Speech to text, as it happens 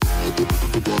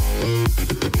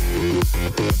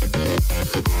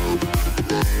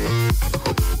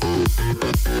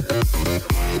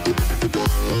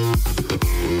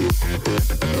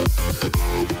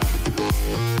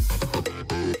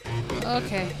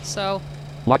Okay, so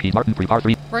Lockheed Martin Prepar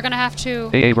 3. we're gonna have to...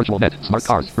 AA Virtual Net. Smart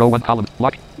cars. Row 1 column.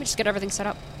 Lock. Let me just get everything set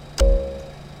up.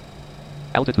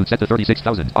 Altitude set to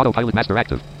 36,000. Autopilot master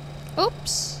active.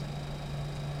 Oops.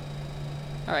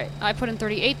 Alright, I put in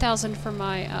 38,000 for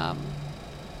my,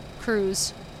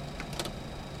 cruise.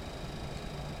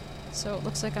 So it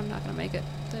looks like I'm not gonna make it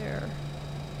there.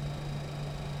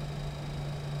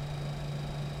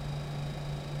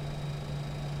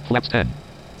 Flaps 10.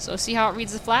 So see how it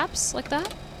reads the flaps? Like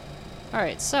that?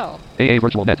 Alright, so... AA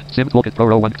Virtual Net. Sim Toolkit Pro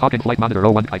Row 1. Talking Flight Monitor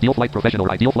Row 1. Ideal Flight Professional.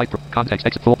 Ideal Flight Context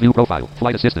Exit Full View Profile.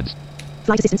 Flight Assistance.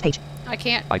 Flight assistance page. I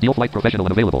can't... Ideal Flight Professional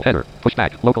and available. Header.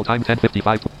 Pushback. Local time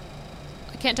 10:55.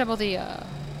 I can't demo the,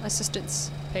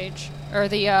 assistance page. Or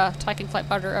the, Talking Flight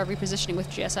Monitor repositioning with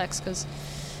GSX, because...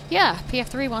 Yeah,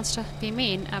 PF3 wants to be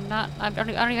mean. I don't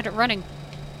even have it running.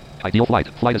 Ideal Flight.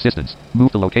 Flight Assistance.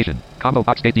 Move to location. Combo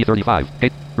box gate D35.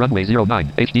 Gate. Runway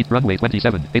 09. HD. Runway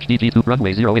 27. HDG2.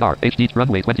 Runway 08R. HD.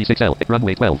 Runway 26L.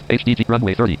 Runway 12. HDG.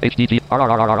 Runway 30. HDG.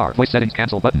 RRRRR. Voice settings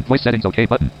cancel button. Voice settings OK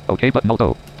button. OK button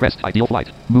auto. Pressed. Ideal Flight.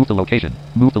 Move to location.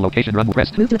 Move to location. Runway.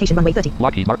 Pressed. Move to location runway 30.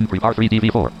 Lockheed Martin Prepar 3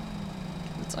 DV4.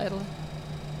 It's idle.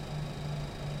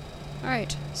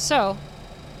 Alright, so...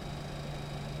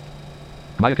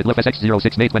 Myakid Left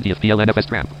SX06 May 20th PLNFS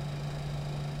Tramp.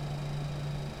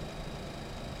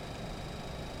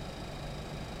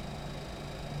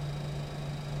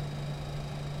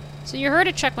 So you heard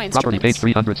it check my Property instruments.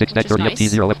 page 306 net 30 nice.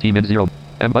 FT0 FT min 0.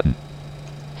 M button.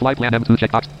 Fly plan M2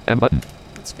 checkbox. M button.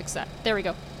 Let's fix that. There we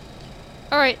go.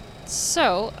 Alright,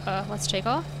 so, let's take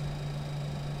off.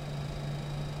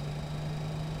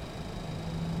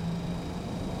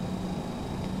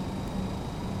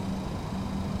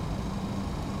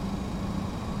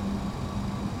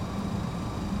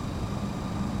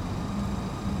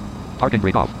 Parking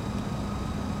brake off.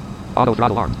 Auto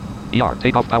throttle armed. ER.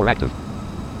 Takeoff power active.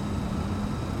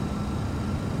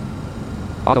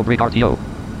 Auto brake RTO.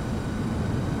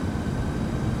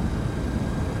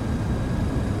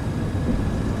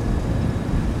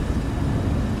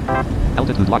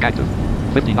 Altitude lock active.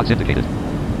 50 knots indicated.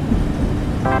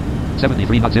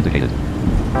 73 knots indicated.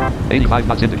 85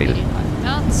 knots indicated. 85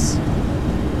 knots.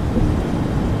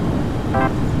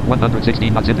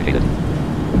 116 knots indicated.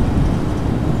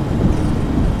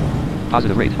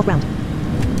 Positive rate. Off ground.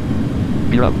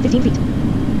 Gear up. 15 feet.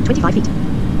 25 feet.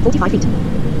 45 feet.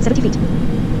 70 feet.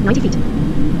 90 feet.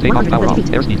 Takeoff power 130 off. feet.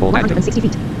 Airspeed hold active. 160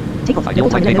 feet. Takeoff. Ideal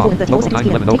Local time time 11:04 takeoff. and 34 Local time seconds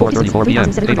p.m. 11:04 34 p.m.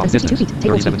 Takeoff 3762 distance. feet.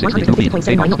 Takeoff speed 3762 feet. 150.79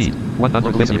 Takeoff knots. speed.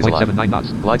 Localization is alive. 150.79 knots.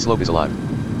 Glide slope is alive.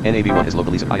 NAV1 is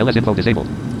localized. ILS info disabled.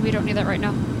 We don't need that right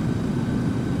now.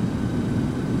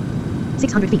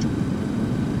 600 feet.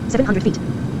 700 feet.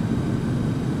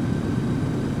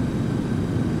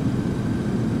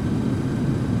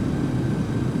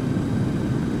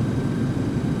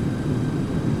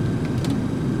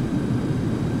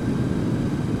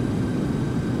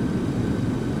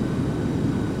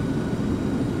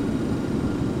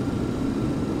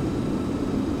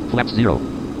 Flaps 0.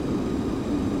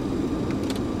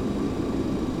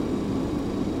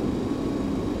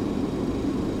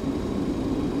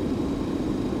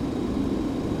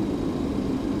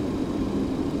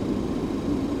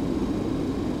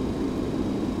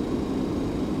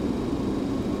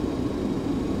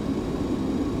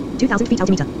 (2,000 feet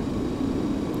altimeter).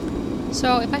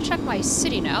 So if I check my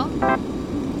city now,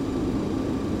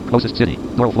 Closest city.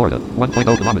 Doral, Florida.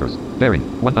 1.0 kilometers. Bearing.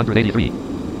 183.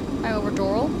 I over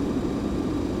Doral.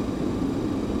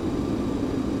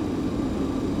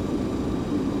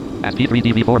 As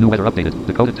P3DV4 new weather updated.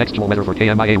 Decoded textual weather for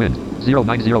KMIA wind.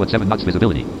 090 at 7 knots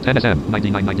visibility. 10 SM.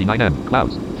 9999 M.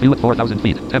 Clouds. View at 4,000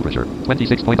 feet. Temperature.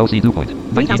 26.0 C dew point.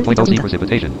 19.0 C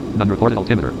precipitation. None-reported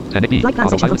altimeter. 10 AP. Flight plan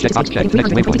section Autopilot from checkbox check. heading Next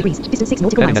 320 waypoint. degrees. Distance 6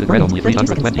 nautical Heading miles. at red only 32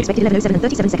 seconds. 320. Expected 11:07 and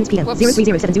 37 seconds p.m. Whoops.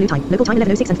 0307 Zulu time. Local time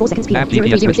 11:06 and 4 seconds p.m. Nav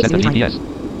GPS switch 0306 set to Zulu time. GPS.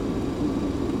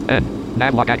 N.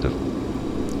 Nav lock active.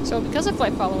 So because of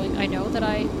flight following, I know that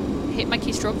I hit my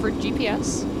keystroke for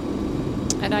GPS.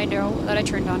 And I know that I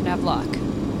turned on nav lock.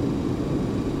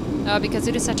 Because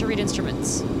it is set to read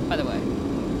instruments, by the way.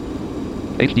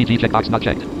 HDG checkbox not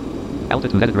checked.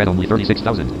 Altitude edit red only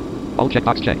 36,000. All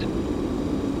checkbox checked.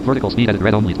 Vertical speed edit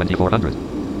red only 2400.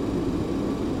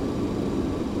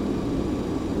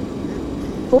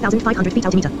 4,500 feet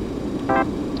altimeter.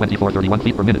 2431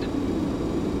 feet per minute.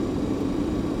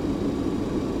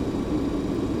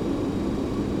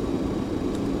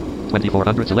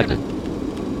 $2,400 selected.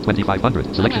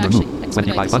 2,500 selection I'm removed. actually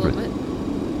speed like this a 2500. little bit.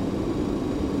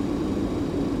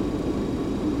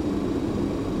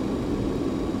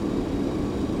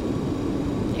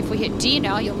 If we hit D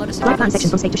now, you'll notice a Flight plan difference. section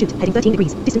from state to chute. Heading 13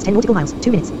 degrees. Distance 10 nautical miles.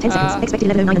 2 minutes. 10 seconds. Expected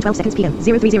 11:09 and 12 seconds p.m.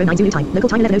 0309 Zulu time. Local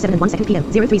time 11:07 and 1 second p.m.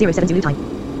 0307 Zulu time.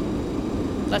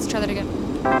 Let's try that again.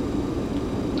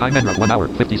 Time en route 1 hour,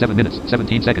 57 minutes,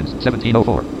 17 seconds,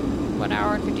 1704. 1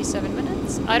 hour and 57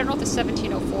 minutes. I don't know what the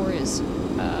 1704 is.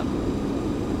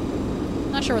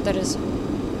 Not sure what that is.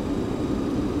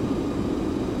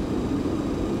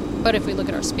 But if we look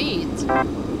at our speeds,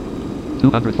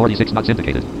 246 knots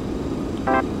indicated.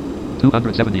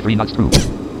 273 knots true.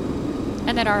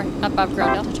 and then our above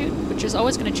ground altitude, which is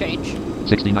always going to change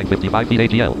 6955 feet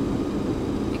AGL.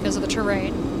 because of the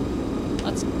terrain.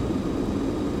 Let's.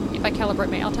 If I calibrate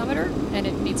my altimeter and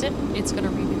it needs it, it's going to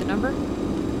read me the number.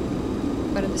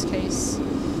 But in this case,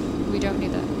 we don't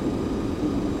need that.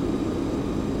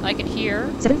 I can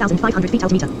hear. 7,500 feet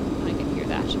altimeter. I can hear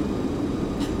that.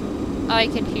 I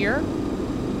can hear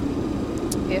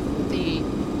if the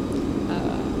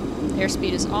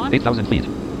airspeed is on 8,000 feet.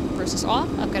 versus off.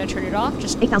 I'm going to turn it off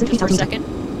just 8,000 for a feet second,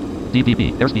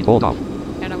 DPP, airspeed hold off.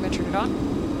 and I'm going to turn it on.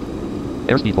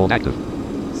 Airspeed hold active.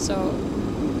 So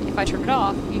if I turn it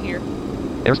off, you hear.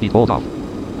 Airspeed hold off.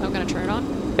 I'm going to turn it on,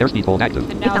 Airspeed hold active.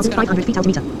 and now it's going 8,500 feet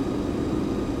altimeter.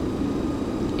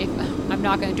 if I'm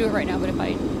not going to do it right now, but if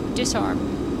I disarm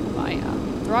my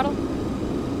throttle,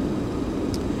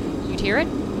 you'd hear it.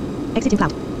 Exiting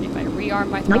cloud. If I rearm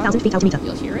my 9,000 feet throttle, altimeter.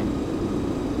 you'll hear it.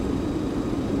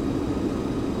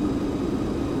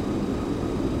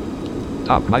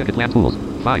 Top, Myaket plan tools.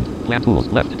 Find, plan tools,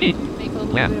 left, E. Make a little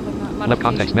Plan. bit of a Left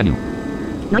context menu.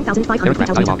 modification. 9,500 feet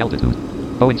Aircraft dialog altimeter.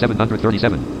 altitude. Boeing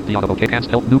 737. The auto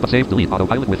cancel help new but save delete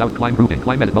autopilot without climb grouping.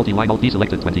 Climb edit multi-line alt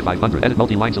selected 2500. Edit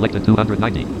multi-line selected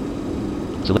 290.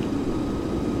 Select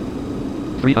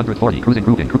 340 cruising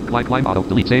grouping. Climb auto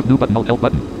delete save new button alt help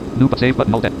button. New but save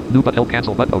button alt new but help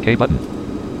cancel button OK button.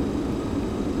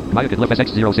 Myaket Left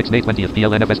SX06 May 20th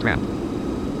PLNFS tram.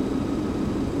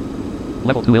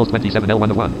 Level 2 ILS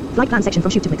 27L101. Flight plan section from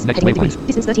chute to fix. Next Heading 8 waypoint. degrees.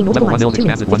 Distance 13 nautical Level 1 miles. ILS 2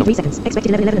 minutes. expanded 53 seconds.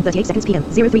 Expected 11:11 and 38 seconds p.m.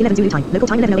 0311 Zulu time. Local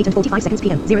time 11:08 and 45 seconds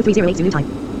p.m. 0308 Zulu time.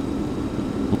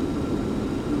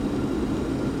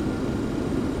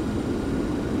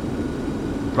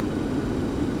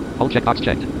 Hull checkbox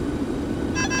checked.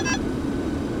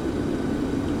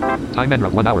 Time en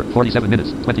route 1 hour, 47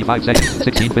 minutes, 25 seconds,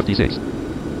 1656.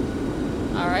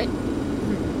 All right.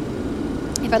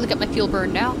 If I look at my fuel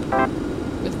burn now,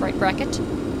 with right bracket,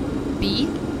 B,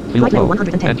 Fuel Flight level flow.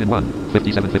 110. Engine 1,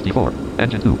 5754.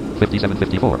 Engine 2,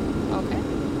 5754.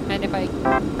 okay. And if I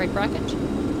right bracket,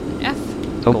 F,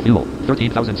 Total fuel,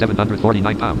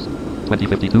 13,749 pounds.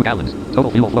 2052 gallons.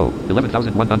 Total fuel flow,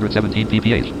 11,117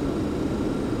 pph.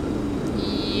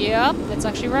 yep, that's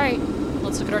actually right.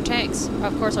 Let's look at our tanks.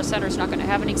 Of course, our center's not going to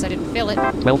have any because I didn't fill it.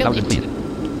 12,000 Fill it.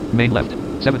 feet. Main left,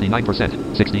 79%,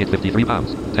 6853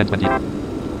 pounds.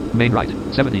 1020. Main right,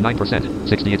 79%,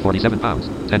 6847 pounds.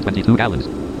 1022 gallons.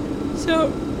 So,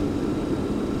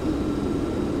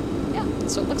 yeah,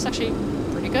 so it looks actually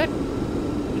pretty good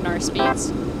in our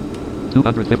speeds.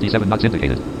 257 knots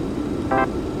indicated.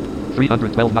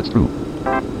 312 knots true.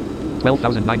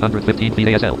 12,915 feet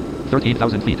ASL.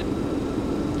 13,000 feet.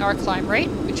 Our climb rate,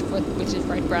 which is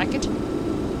right bracket,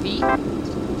 V,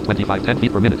 2510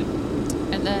 feet per minute.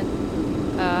 and then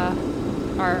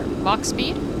our Mach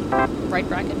speed, right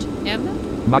bracket,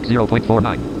 M, Mach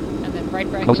 0.49. and then right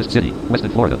bracket, Closest city,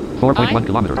 Western Florida, 4.1 Aye.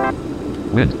 kilometer.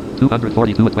 Wind,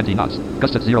 242 at 20 knots.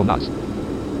 Gust at 0 knots.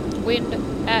 wind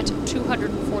at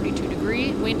 242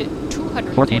 degrees, wind at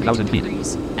 242 14,000 feet.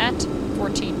 degrees at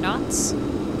 14 knots.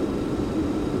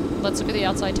 Let's look at the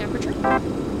outside temperature.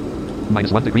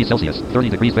 Minus 1 degree Celsius, 30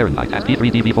 degrees Fahrenheit.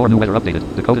 ASP3 DV4 new weather updated.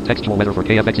 Decoded textual weather for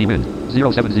KFXE wind.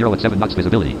 070 at 7 knots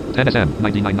visibility. 10 SM,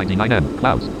 9999 M.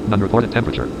 Clouds. None reported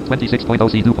temperature. 26.0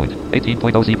 C dew point.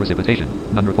 18.0 C precipitation.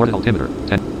 None reported altimeter.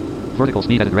 10. Vertical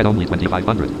speed edit red only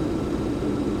 2500.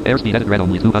 Airspeed edit red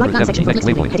only Flight plan 270. section from Next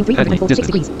next waypoint. waypoint. Heading 346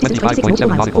 degrees. Distance 26 nautical 25.7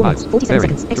 miles. 4 nautical minutes. miles. 47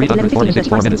 Bearing. seconds. Expected 11:15 and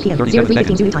 35 seconds 346 p.m. 4 minutes. 0315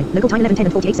 37 Zulu seconds. time. Local time 11:10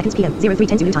 and 48 seconds p.m.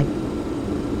 0310 Zulu time.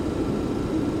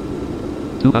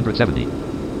 270.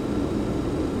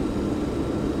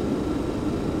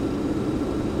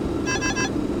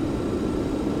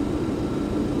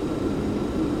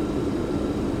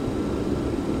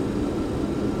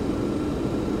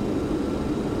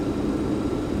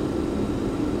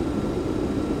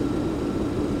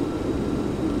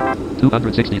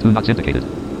 $262 knots indicated.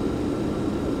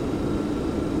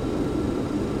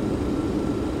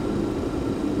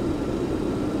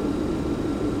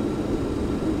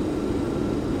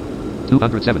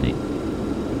 $270.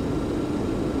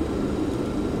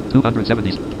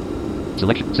 270.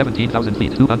 Selection 17,000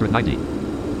 feet, 290.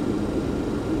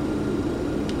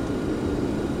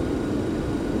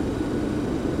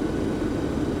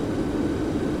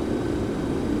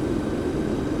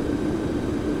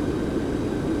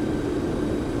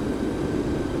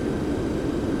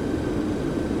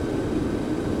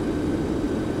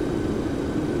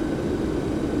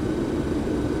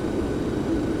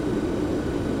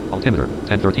 Altimeter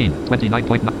 1013,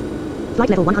 29.9. Flight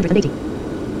level 180.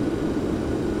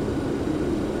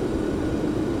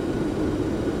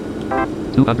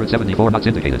 $274 knots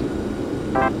indicated.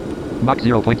 Mach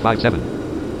 0.57.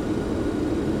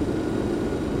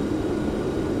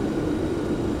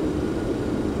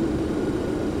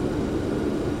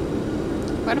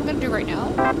 What I'm going to do right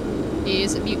now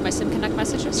is mute my SimConnect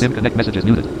messages. SimConnect messages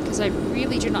muted. Because I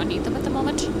really do not need them at the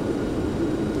moment.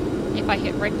 If I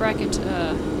hit right bracket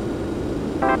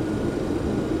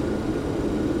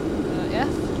F.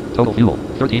 Total fuel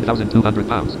 13,200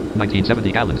 pounds,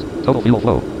 1970 gallons. Total fuel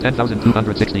flow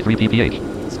 10,263 pph.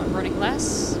 So I'm running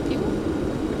less fuel,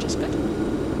 which is good.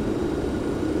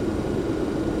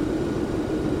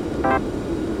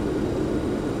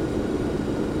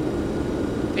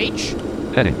 H.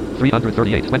 Heading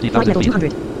 338, Flight 20,000 level feet.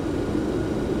 200.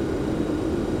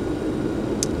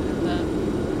 And then,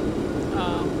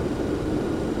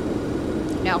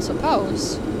 now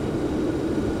suppose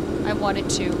I wanted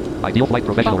to. Ideal flight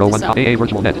professional Bump row 1 this up AA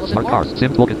virtual net a little bit smart more. cars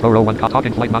sim toolkit pro row 1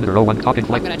 talking flight monitor row 1 talking I'm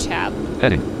flight going to tab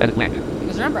heading edit blank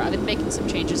because remember I've been making some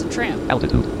changes in tram.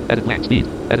 altitude edit blank speed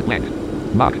edit blank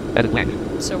Mach edit blank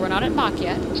So we're not at Mach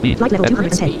yet. speed Flight level edit We're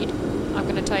at 210. speed. I'm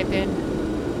going to type in.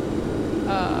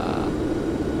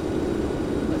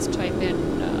 Let's type in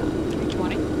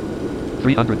 320.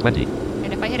 320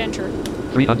 And if I hit enter,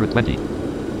 320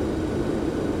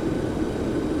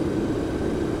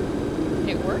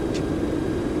 it worked.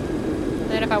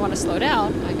 Then if I want to slow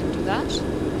down, I can do that.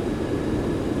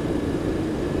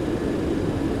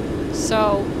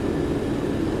 So,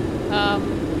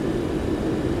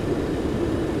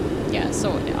 yeah,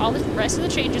 so all the rest of the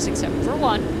changes except for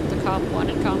one, the COM1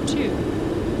 and COM2,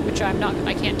 which I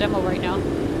can't demo right now.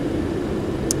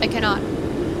 I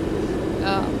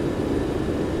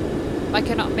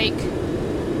cannot make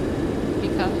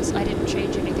because I didn't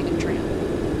change anything in tram.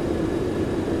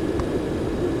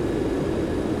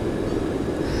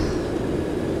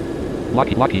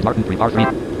 Lockheed Martin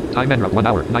 3R3 time en route 1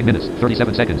 hour 9 minutes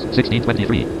 37 seconds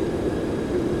 1623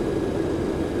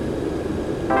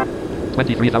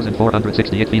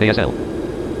 23,468 feet ASL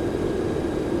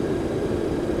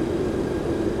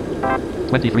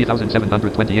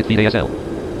 23,728 feet ASL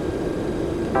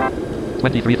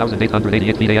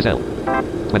 23,888 feet ASL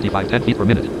 2510 feet per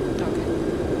minute Okay.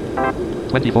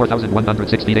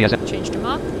 24,106 feet ASL Change to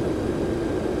Mach.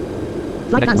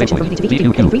 Flight plan section from VT to VT2.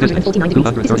 Heading 349 degrees.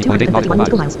 Distance 231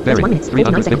 nautical miles. 31 minutes.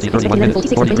 49 seconds. Expected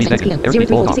 11:46 and 20 seconds PM.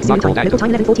 0346 Zulu time. Local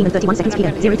time 11:14 and 31 seconds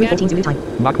PM. 0314 Zulu time.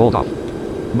 Mach hold off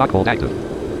Mach hold active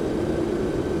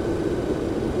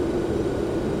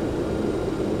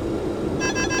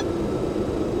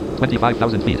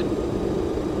 $25,000 feet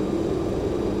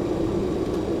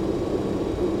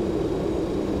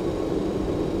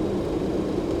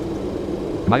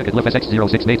Mayakat Lift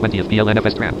SX06 May 20th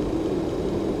PLNFS tram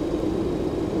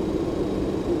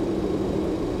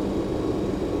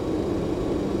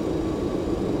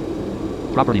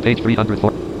Property page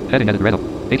 304 heading edit red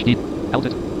HD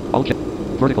altitude all check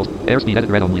vertical airspeed edit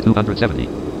red only 270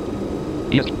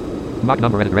 ESC Mach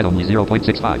number edit red only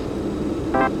 0.65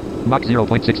 Mach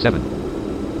 0.67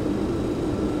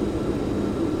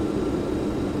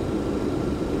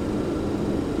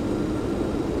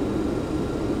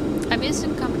 I'm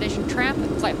in combination tram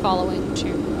and flight following to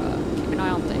keep an eye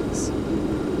on things.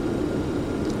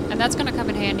 And that's going to come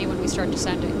in handy when we start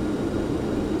descending.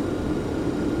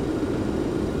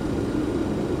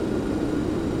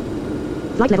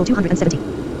 Flight level 270.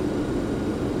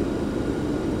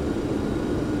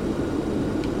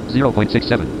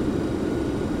 0.67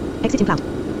 Exiting cloud.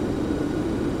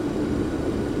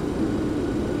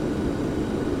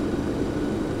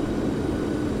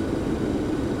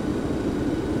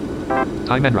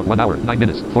 time en route 1 hour 9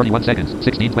 minutes 41 seconds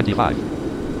 1625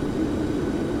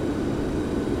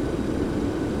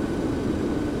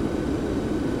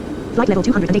 Flight level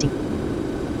 280.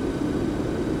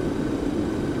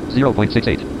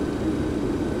 0.68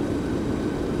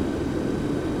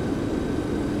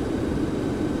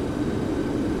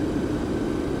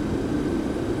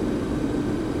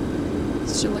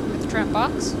 Still looking at the tram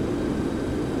box.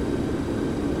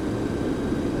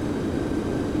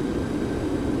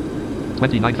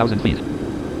 $29,000 feet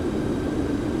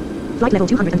Flight level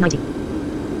 290.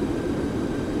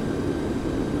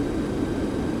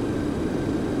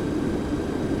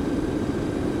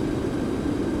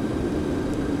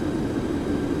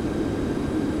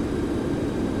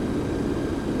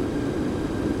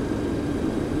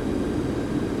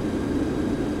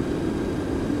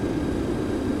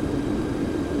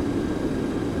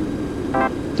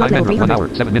 Flight Time level envelope 1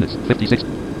 300. hour, 7 minutes, 56.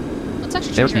 Let's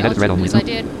actually change Airspeed your edit red altitude only because I 2.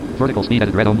 did Vertical speed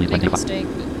edit red only make a 25. mistake.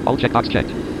 All checkbox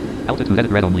checked. Altitude edit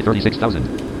red only 36,000.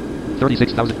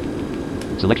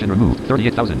 36,000. Selection removed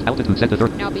 38,000. Altitude set to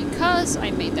 30. Now, because I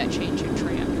made that change in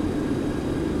tram,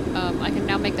 I can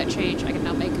now make that change. I can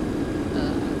now make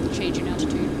the change in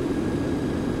altitude.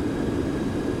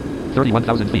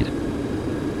 31,000 feet.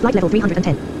 Flight level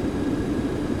 310.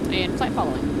 And flight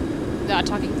following.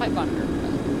 Talking flight monitor.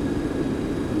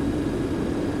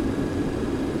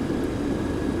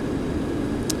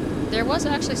 There was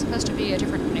actually supposed to be a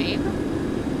different name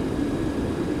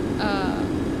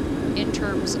in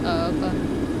terms of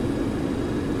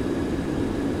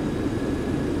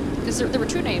because there were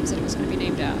two names that it was going to be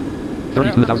named out.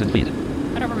 32,000 feet. I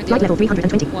don't remember the Flight other level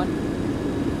 320. one.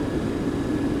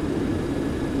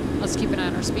 Let's keep an eye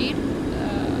on our speed.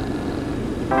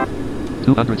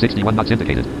 261 knots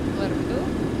indicated. Let it go.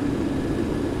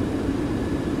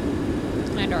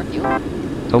 And our fuel.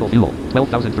 Total fuel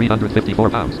 12,354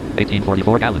 pounds.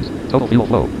 1844 gallons. Total fuel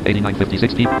flow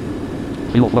 8956 feet.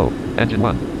 Fuel flow. Engine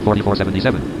 1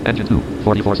 4477. Engine 2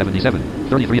 4477.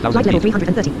 33,000 Flight level feet.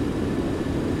 330.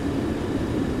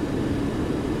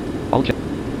 All check.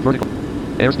 Vertical.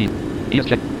 Airspeed. ES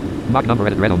check. Mach number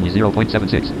edit red only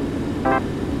 0.76.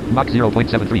 Mach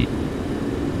 0.73.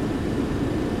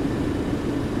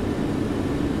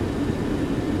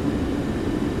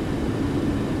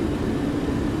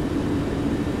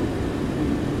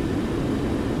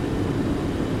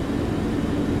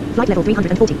 Flight level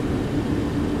 340.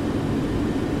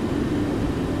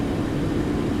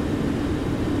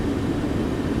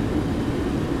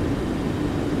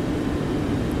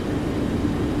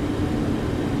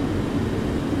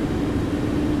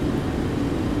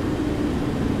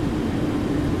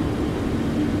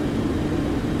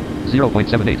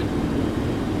 .78.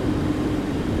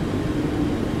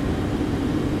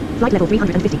 Flight level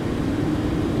 350.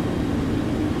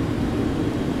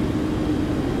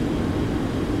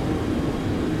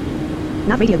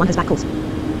 Nav radio 1 has back calls.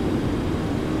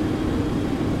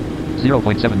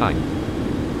 0.79.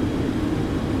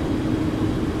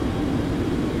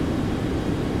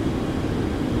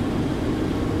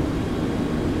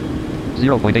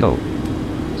 Zero point 80.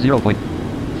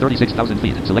 36,000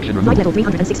 feet. Selection Flight removed. level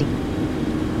 360.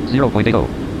 0.80.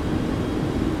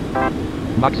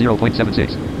 Mach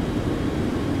 0.76.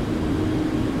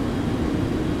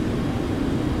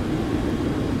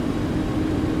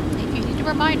 If you need a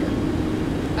reminder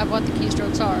of what the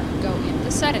keystrokes are, go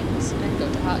into settings and go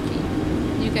to hotkey.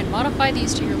 You can modify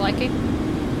these to your liking,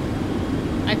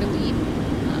 I believe.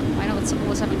 I know that someone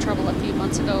was having trouble a few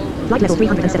months ago. Or Flight level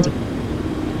weeks ago, 370. whatever.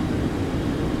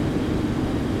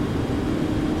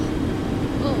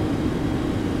 Oh.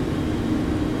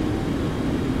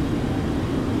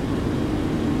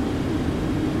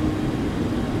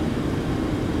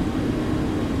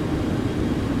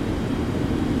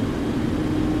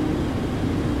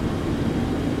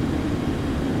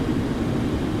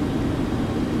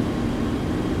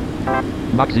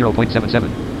 Mach 0.77.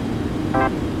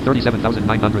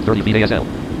 37,930 feet ASL.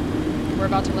 We're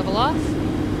about to level off.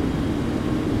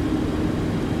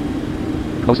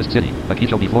 Closest city,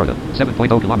 Okeechobee, Florida.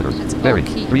 7.0 kilometers. That's Bearing,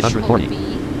 Okeechobee. 340.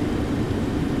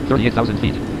 38,000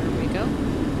 feet. There we go.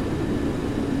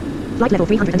 Flight level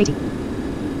 380.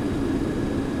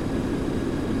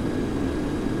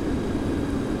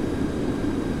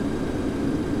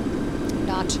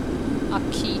 Not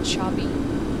Okeechobee.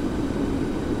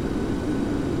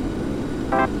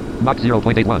 Mach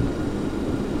 0.81.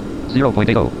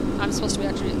 0.80. I'm supposed to be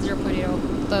actually at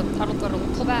 0.80. The auto throttle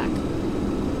will pull back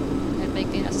and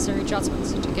make the necessary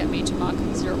adjustments to get me to Mach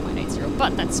 0.80.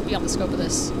 But that's beyond the scope of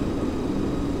this.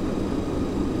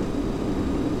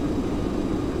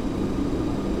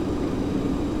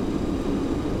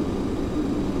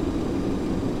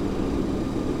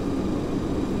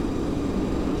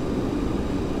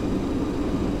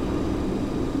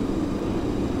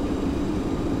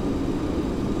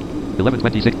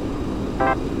 .1126.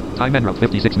 Time en route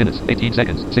 56 minutes, 18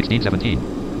 seconds, 16:17.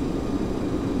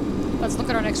 Let's look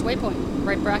at our next waypoint.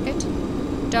 Right bracket.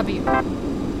 W.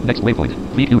 Next waypoint,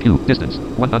 VQQ, distance,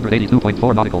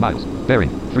 182.4 nautical miles. Bearing,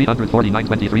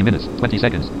 349.23 minutes, 20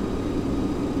 seconds.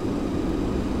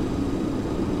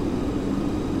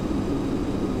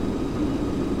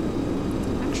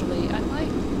 Actually, I might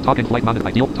Talk in flight monitor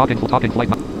ideal. Talk in flight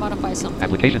modify something.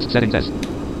 applications settings S.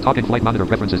 Talk in flight monitor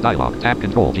preferences dialog. Tab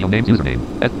control geonames username.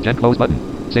 S gen close button.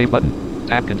 Save button.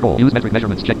 Tab control. Use metric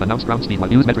measurements checked. Announce ground speed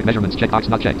while use metric measurements checkbox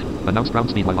not checked. Announce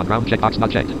ground speed while on ground checkbox not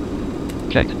checked.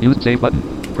 Checked. Use save button.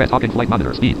 Press talk in flight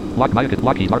monitor speed. Lock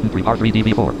Lockheed Martin 3 R3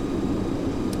 DV4.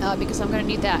 Because I'm going to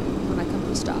need that when I come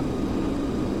to stop.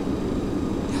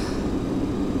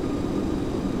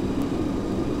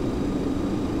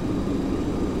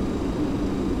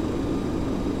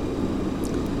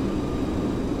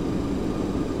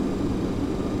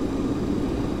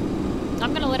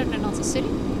 I'm gonna let it announce the city,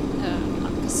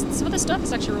 because some of this stuff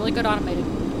is actually really good automated.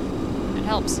 It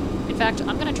helps. In fact,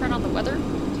 I'm gonna turn on the weather.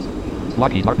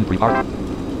 Lockheed Martin free park.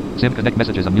 Sim Connect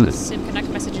messages unmuted. Sim Connect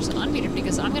messages and unmuted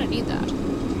because I'm gonna need that.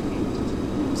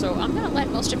 So I'm gonna let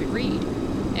most of it read,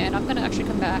 and I'm gonna actually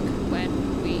come back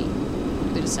when we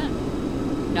do the descent.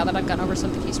 Now that I've gone over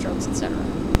some of the keystrokes, etc.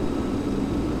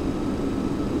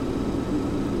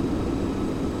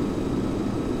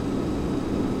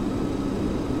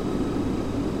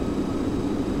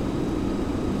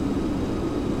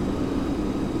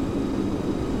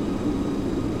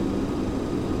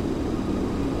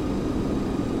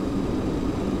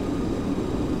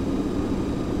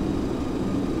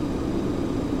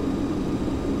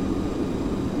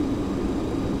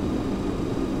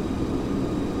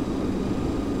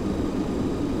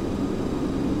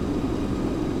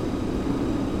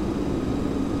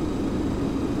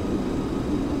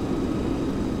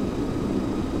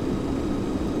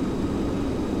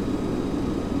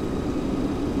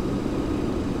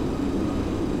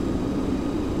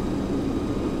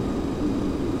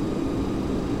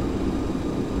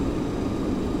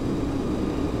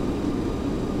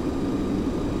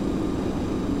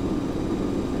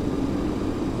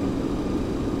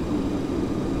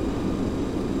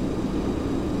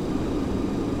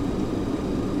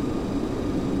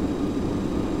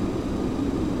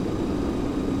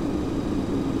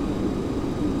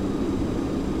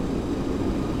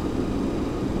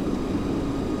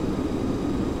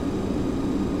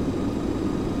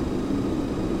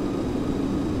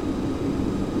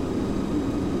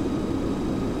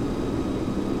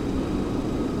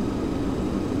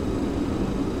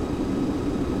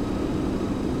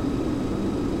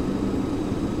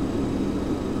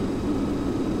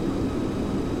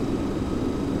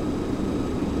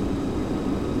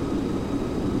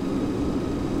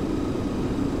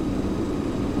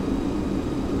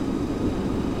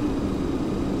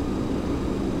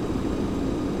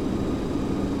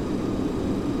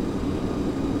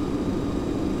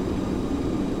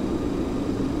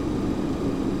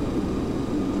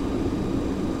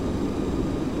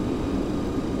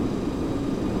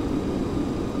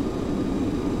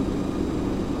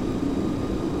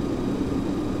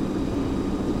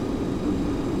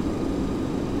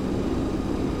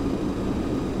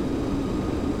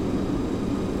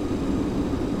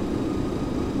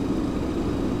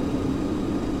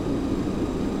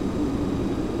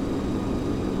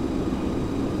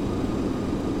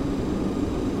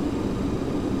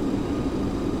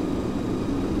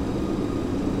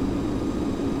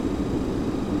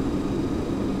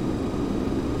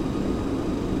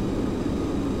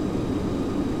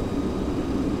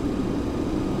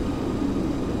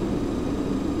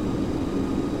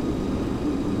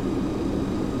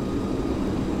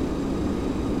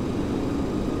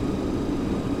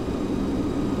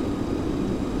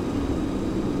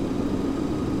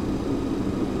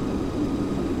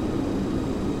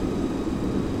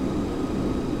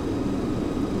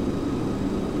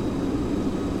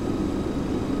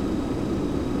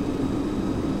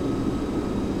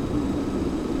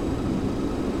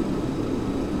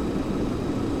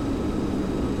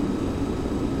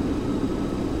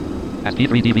 As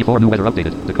P3DV4 new weather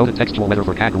updated. Decoded textual weather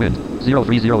for CAG wind.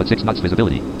 030 at 6 knots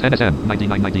visibility. 10 SM.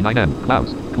 9999 M.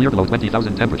 Clouds. Clear below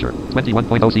 20,000 temperature.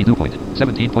 21.0 C dew point.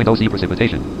 17.0 C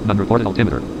precipitation. None reported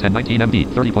altimeter. 1019 MD.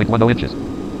 30.10 inches.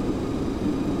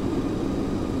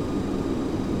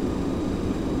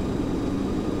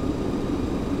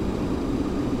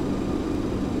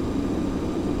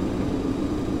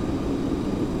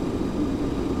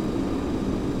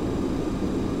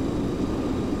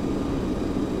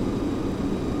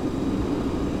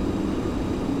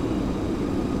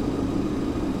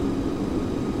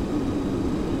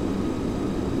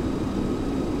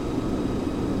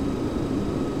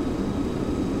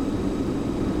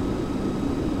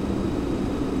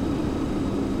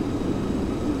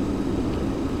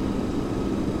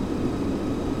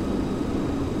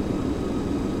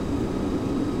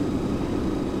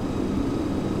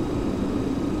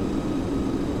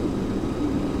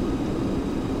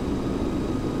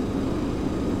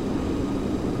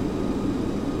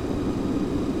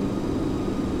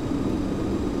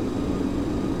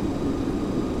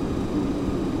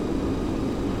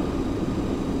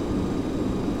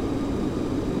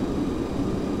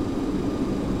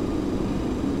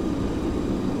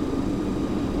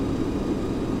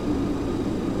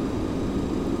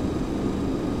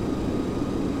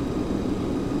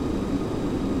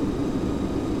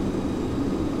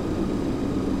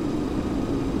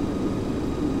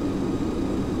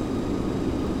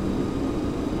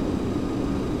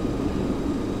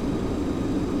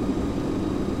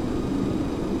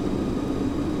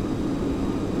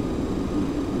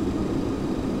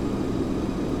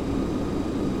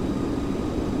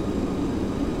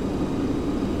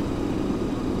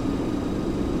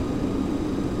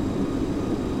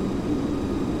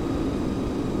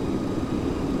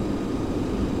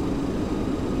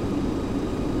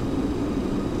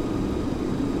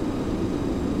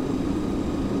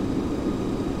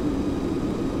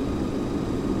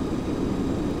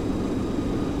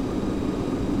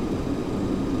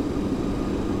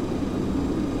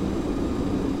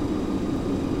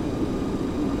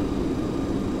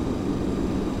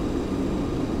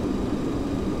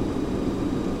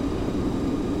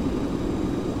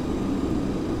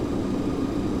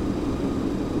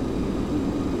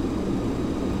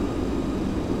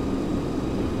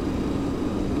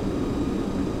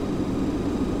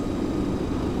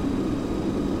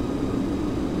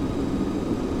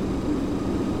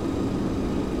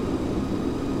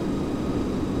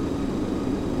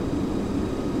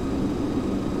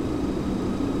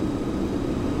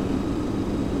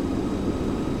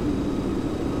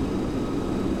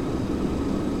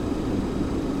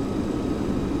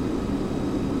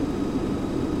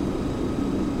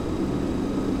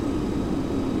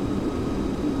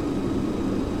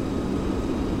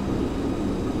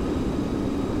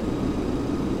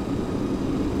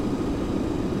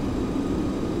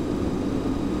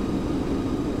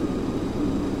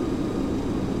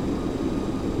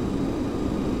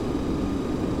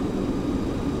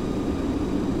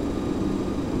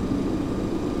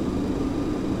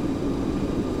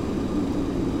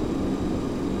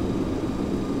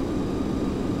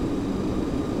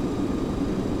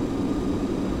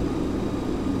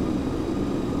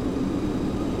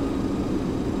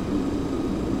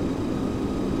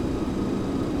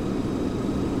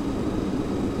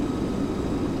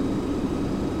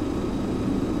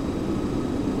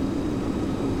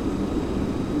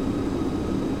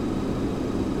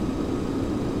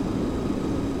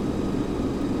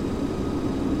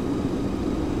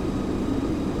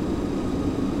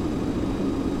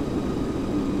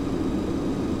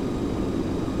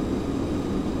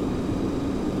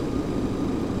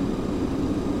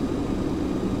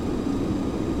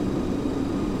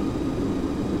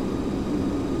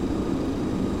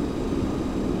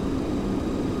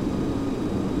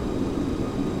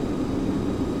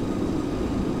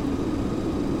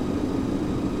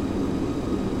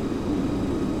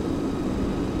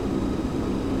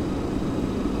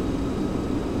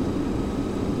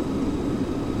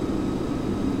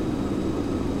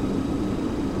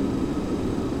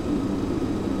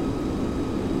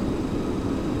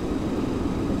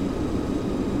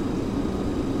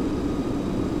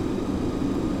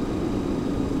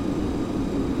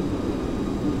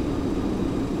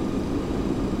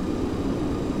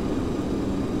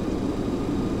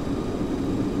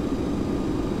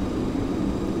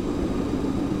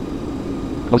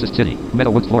 Closest city,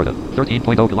 Meadow Woods, Florida.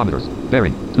 13.0 kilometers.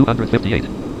 Bearing, 258.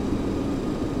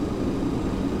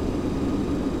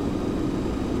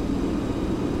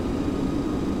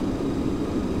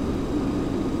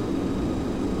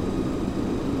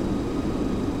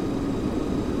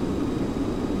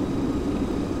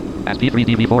 As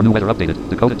P3DV4 new weather updated.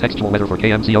 Dakota textual weather for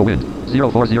KMCO wind.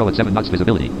 040 at 7 knots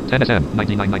visibility. 10 SM,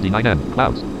 9999 M.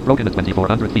 Clouds. Broken at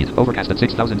 2400 feet. Overcast at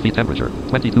 6000 feet temperature.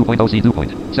 22.0 C dew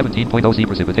point. 17.0 C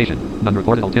precipitation. None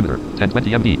recorded altimeter.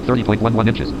 1020 MB. 30.11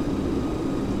 inches.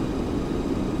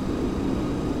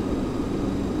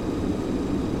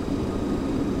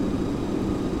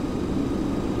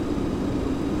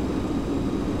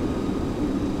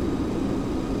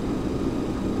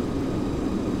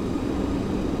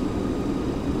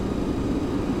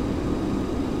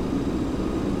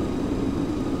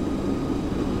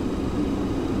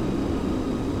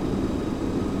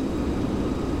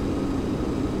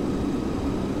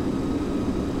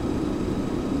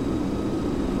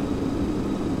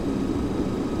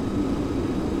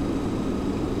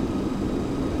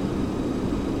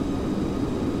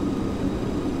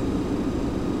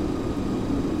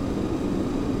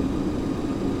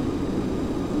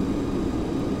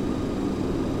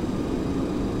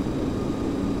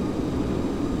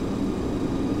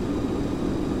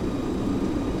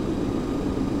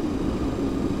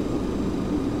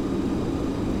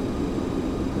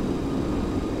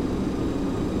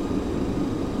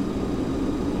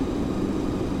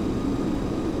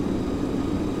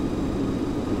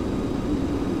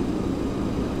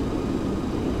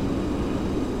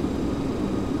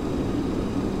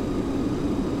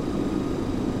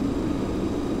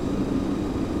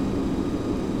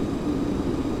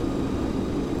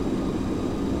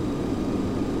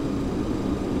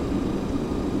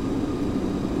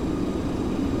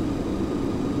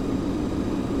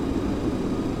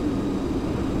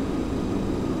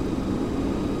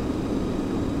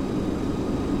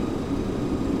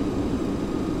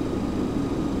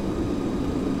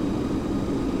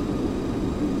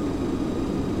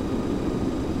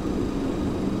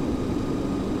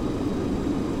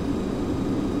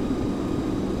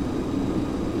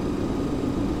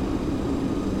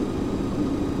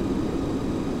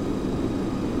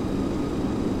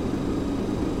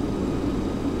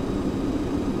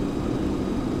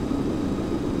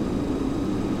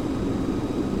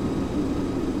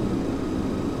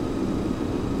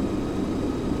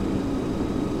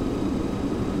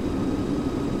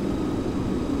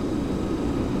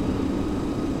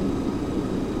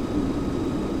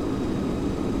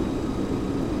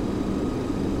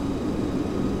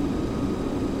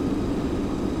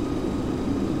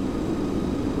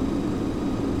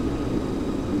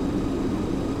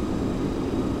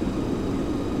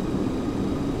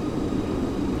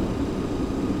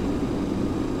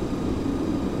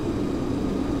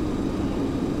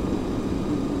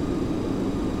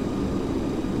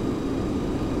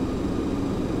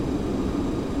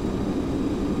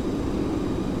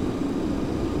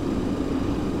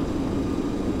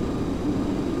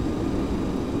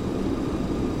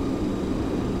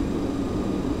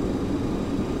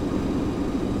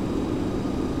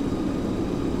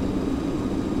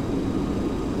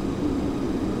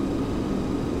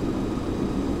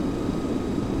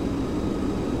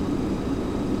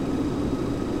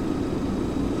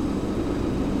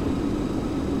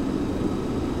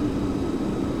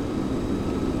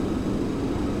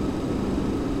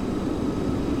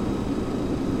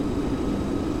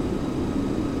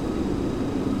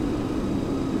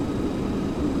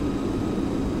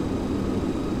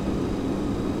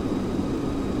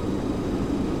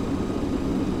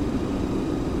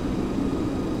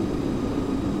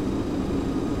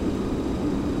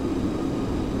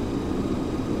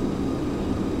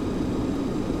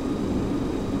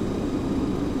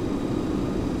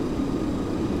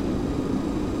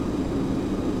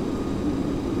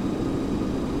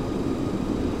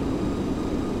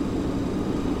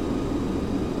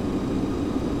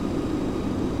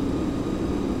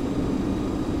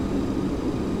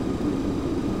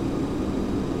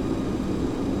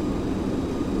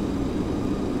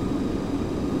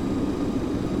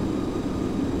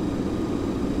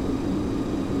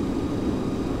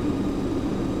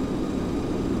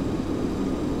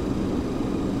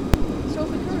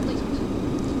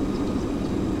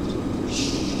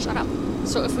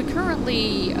 So if we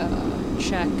currently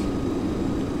check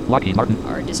Lockheed Martin.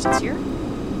 our distance here,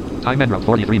 Time en route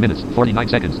 43 minutes, 49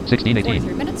 seconds, 16:18.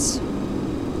 43 minutes,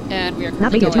 and we are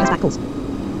Nav currently radio 2 going has back calls.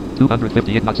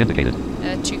 258 knots indicated.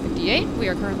 at 258. We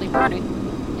are currently burning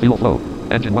Fuel flow.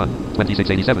 Engine 1,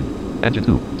 2687. Engine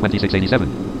 2, 2687.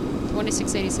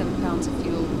 2687 pounds of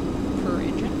fuel per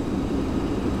engine.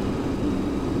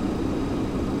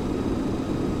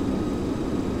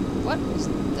 What was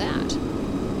that?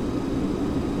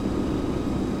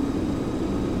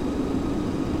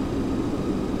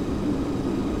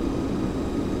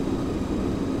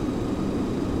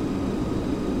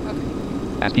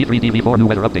 SP3DV4 new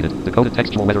weather updated. Decoded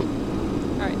textual weather.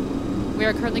 Alright. We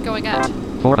are currently going at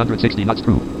 460 knots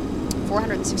true.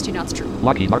 460 knots true.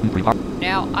 Lockheed Martin prepar.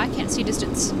 Now, I can't see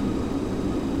distance.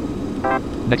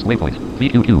 Next waypoint.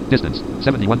 VQQ. Distance.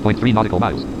 71.3 nautical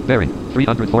miles. Bearing.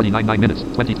 349 minutes.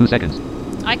 22 seconds.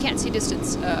 I can't see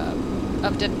distance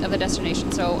of the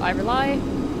destination, so I rely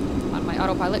on my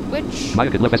autopilot, which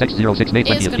Myakid Lif SX06 is of going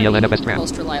to PLNFS be tram.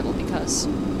 most reliable because,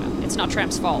 well, it's not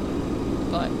Tram's fault.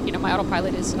 But, you know, my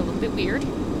autopilot is a little bit weird.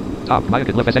 Top.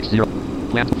 Myakid Lif SX0.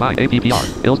 Plant 5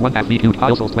 APPR. ILS 1 half VQ.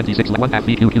 ILS 26 1 half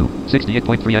VQQ.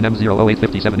 68.3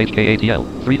 NM00857 HKATL.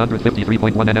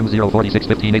 353.1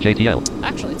 NM04615 HATL.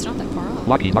 Actually, it's not that far off.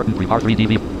 Lockheed Martin prepar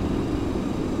 3DV.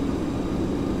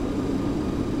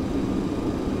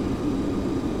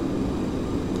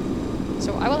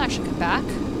 So I will actually come back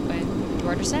when we do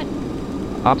our descent.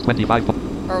 Ops 25.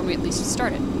 Or when we at least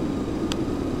start it.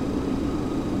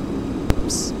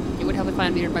 Oops. It would help if I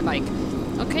unmuted my mic.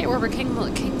 Okay, we're over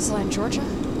Kingsland, Georgia.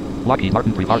 Lockheed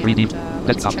Martin prepar 3D.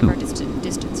 Let's Desktop check 2. our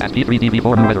distance.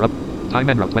 SP3DV4 new weather up. Time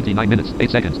en route 29 minutes.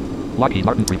 8 seconds. Lockheed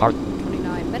Martin prepar.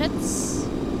 29 minutes.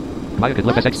 Myakid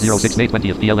Lif SX06 May 20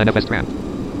 of PLNFS tram.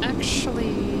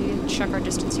 Actually, check our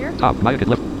distance here. Top. Myakid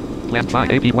Lif. Plant 5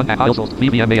 AP1 half ILS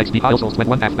VVMAXB ILS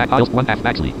 1 half back ILS 1 half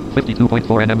Baxley. 52.4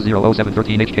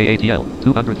 NM00713 HKATL.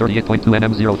 238.2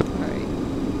 NM0. Alright.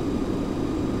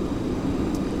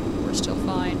 We're still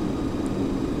fine.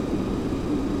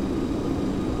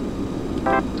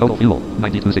 Total fuel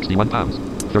 9261 pounds.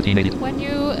 1380. When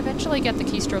you eventually get the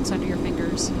keystrokes under your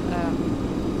fingers,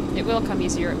 it will come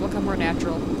easier. It will come more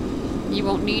natural. You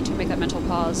won't need to make that mental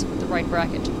pause with the right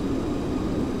bracket.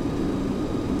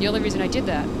 The only reason I did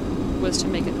that was to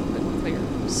make it a little bit more clear.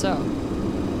 So,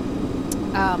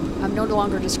 I'm no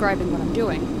longer describing what I'm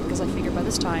doing, because I figure by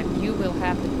this time you will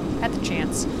have had the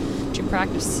chance to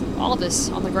practice all of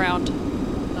this on the ground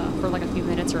for like a few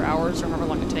minutes or hours or however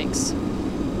long it takes.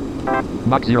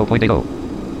 Mach 0.80.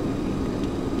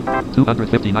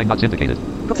 259 knots indicated.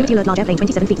 Proximity alert large airplane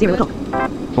 27 feet 0 o'clock.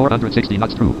 460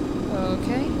 knots true.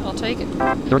 Okay, I'll take it.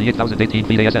 38,018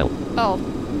 feet ASL. I'll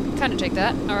kind of take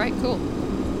that. Alright, cool.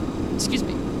 Excuse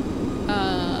me.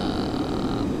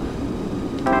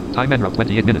 Time en route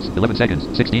 28 minutes. 11 seconds.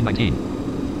 16:19.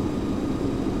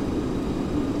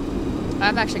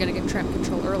 I'm actually going to give tram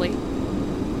control early.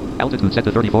 Altitude set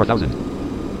to 34,000.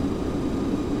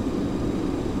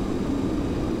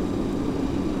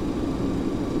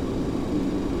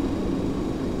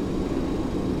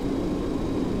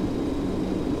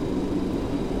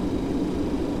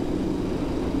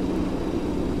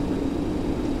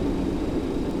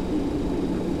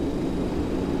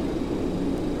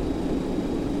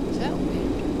 Is that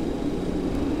wind?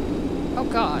 Oh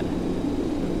god.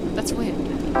 That's wind.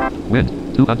 Wind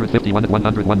 251 at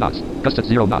 101 knots. Gust at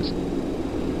 0 knots.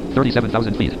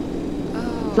 37,000 feet.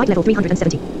 Oh. Flight level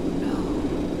 370. No.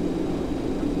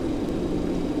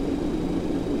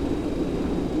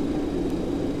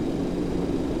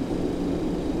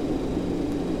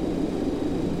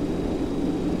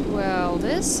 Well,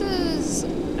 this is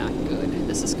not good.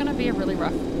 This is going to be a really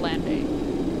rough landing.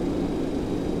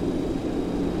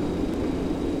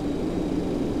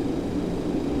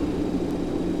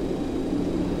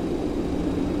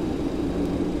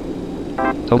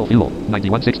 Total fuel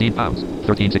 9116 pounds.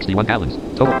 1361 gallons.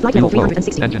 Total Flight fuel level flow.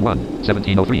 360. Engine 1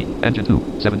 1703. Engine 2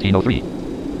 1703.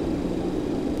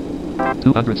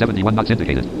 271 knots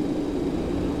indicated.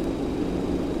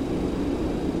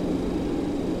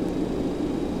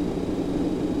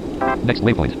 Next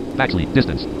waypoint. Baxley.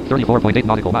 Distance 34.8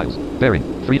 nautical miles. Bearing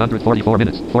 344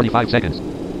 minutes. 45 seconds.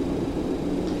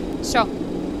 So,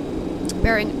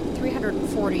 bearing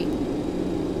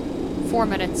 344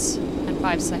 minutes and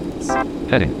 5 seconds.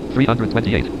 Heading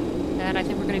 328. And I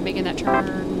think we're going to be making that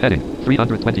turn. Heading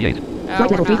 328.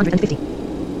 Flight level 350.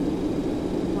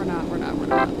 We're not.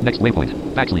 Next waypoint.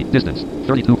 Baxley. Distance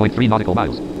 32.3 nautical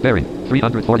miles. Bearing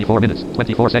 344 minutes.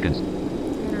 24 seconds.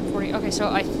 340. Okay, so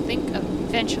I think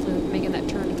eventually we're making that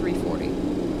turn to 340.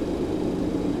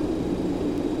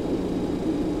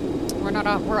 We're not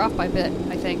off. We're off by a bit,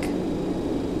 I think.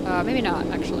 Maybe not,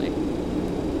 actually.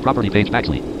 Property page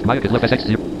Baxley. Myakid Lif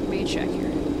SX0. Let me check here.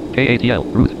 KATL.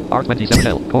 Route.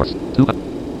 R27L. Course. 2.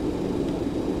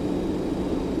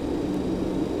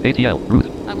 ATL. Route.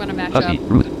 I'm going to match Husky. up.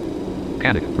 Route.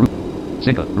 Canuck. Route.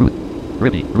 Sinka. Route.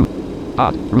 Ribby. Route.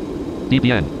 Odd. Route.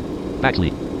 DPN.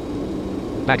 Baxley.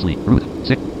 Baxley. Route.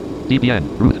 6. DPN.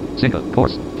 Route. Singa.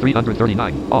 Course.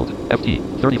 339. Alt. FT.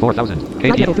 34,000.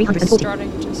 Flight level KT. 340.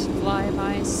 Starting to fly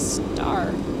my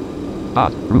star.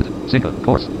 Odd. Route. Singa.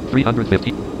 Course.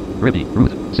 350. Ribby.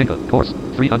 Route. Singa. Course.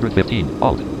 315.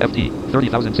 Alt. FT.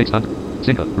 30,600.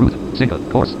 Singa. Route. Singa.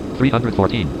 Course.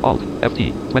 314. Alt.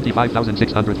 FT.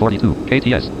 25,642.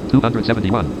 KTS.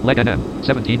 271. Leg NM.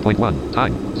 17.1.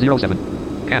 Time. 07.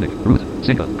 Canic. Route.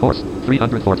 Singa. Course.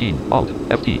 314. Alt.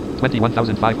 FT.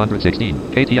 21,516.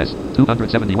 KTS.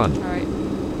 271. Alright.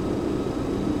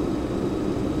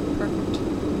 Perfect.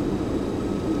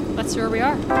 Let's see where we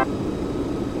are.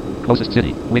 Closest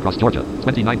city. Waycross, Georgia.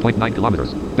 29.9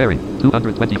 kilometers. Bearing.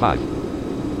 225.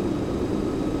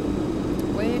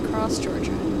 Way across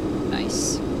Georgia.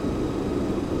 Nice. I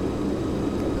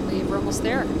believe we're almost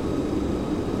there.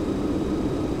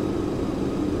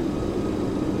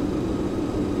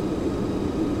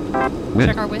 Wind.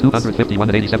 Check our winds. 251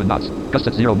 at 87 knots. Gust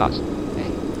at 0 knots.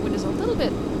 Okay. Wind is a little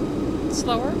bit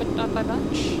slower, but not by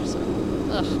much. So,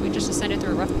 we just ascended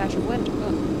through a rough patch of wind.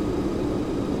 Ugh.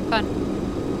 Fun.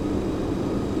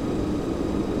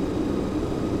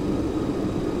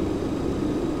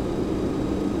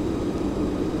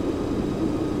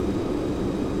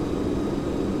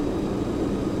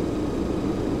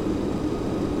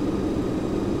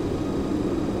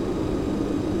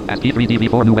 ASCII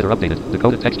 3DV4 new weather updated.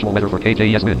 Decoded textual weather for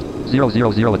KJES wind.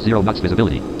 000 at 0 knots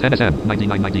visibility. 10 SM,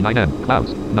 9999 M.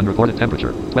 Clouds. None recorded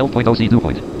temperature. 12.0 C dew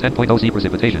point. 10.0 C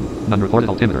precipitation. None recorded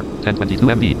altimeter. 1022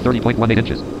 MV. 30.18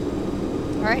 inches.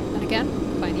 Alright, and again,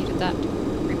 if I needed that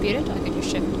repeated, I could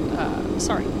use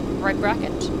right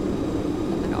bracket.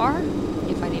 And then R.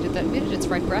 If I needed that muted, it's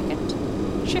right bracket.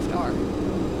 Shift R.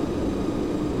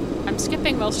 I'm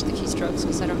skipping most of the keystrokes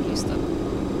because I don't use them.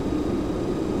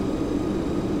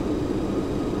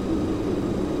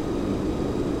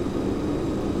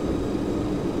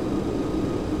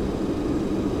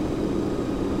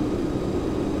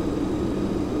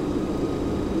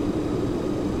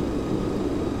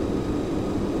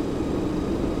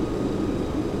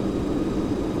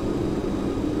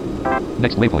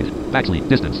 Next waypoint. Baxley.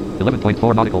 Distance.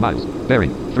 11.4 nautical miles.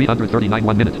 Bearing. 339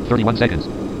 1 minute. 31 seconds.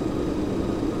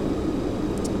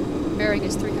 Bearing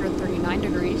is 339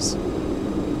 degrees.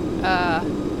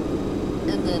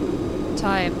 And then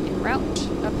time en route,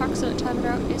 approximate time en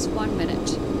route is 1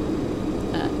 minute.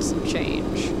 And some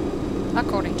change.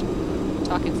 According to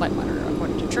Talking Flight Monitor,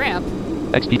 according to Tramp.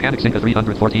 XP Canic Sinca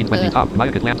 314.20 top.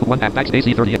 Mayakat Lamp 1 half Bax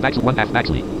AC 30 Bax 1 half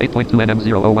Baxley. 8.2 NM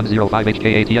 00105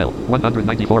 HKATL.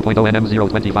 194.0 NM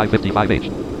 02555H.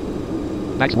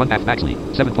 Bax 1 half Baxley.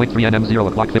 7.3 NM 0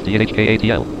 o'clock 58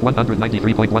 HKATL.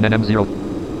 193.1 NM 0.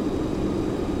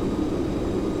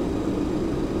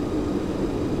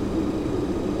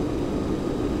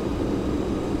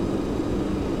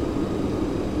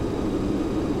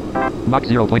 Mach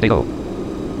 0.80.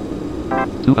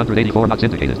 284 knots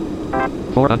indicated.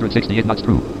 468 knots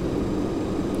true.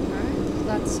 Alright,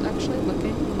 that's actually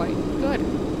looking quite good.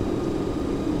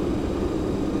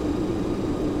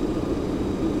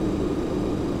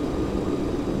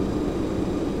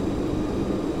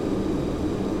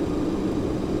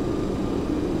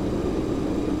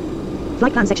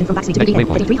 Flight plan section from Baxley to Next BBN,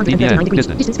 waypoint. heading 339 degrees,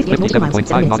 Distance. distance 58 nautical miles, 7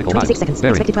 57.5 minutes, nautical 26 miles. seconds,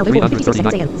 Bearing. expected 12:04 56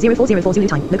 seconds 339. AM, 0404 Zulu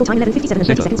time, local time 11:57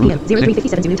 Singa. 57 PM, Route.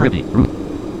 03:57 Zulu time. Ribby. Route.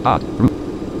 Odd. Route.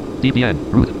 DPN.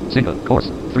 Route. Singa. Course.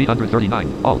 339.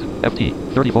 Alt. FT.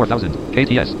 34,000.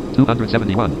 KTS.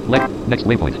 271. Leg. Next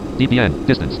waypoint. DPN.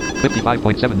 Distance.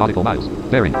 55.7 nautical miles.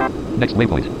 Bearing. Next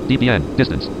waypoint. DPN.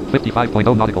 Distance.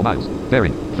 55.0 nautical miles.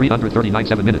 Bearing. 339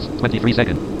 7 minutes. 23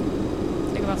 seconds.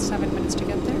 Take about 7 minutes to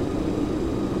get there.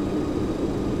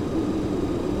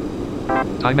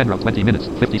 Time en route 20 minutes.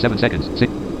 57 seconds.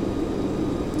 6.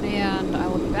 And I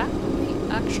will be back when we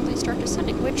actually start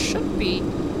descending, which should be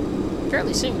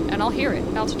fairly soon. And I'll hear it.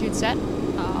 Altitude set.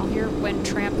 I'll hear when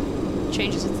Tramp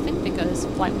changes its thing because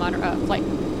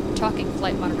Talking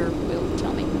Flight Monitor will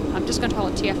tell me. I'm just going to call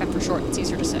it TFM for short. It's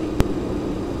easier to say.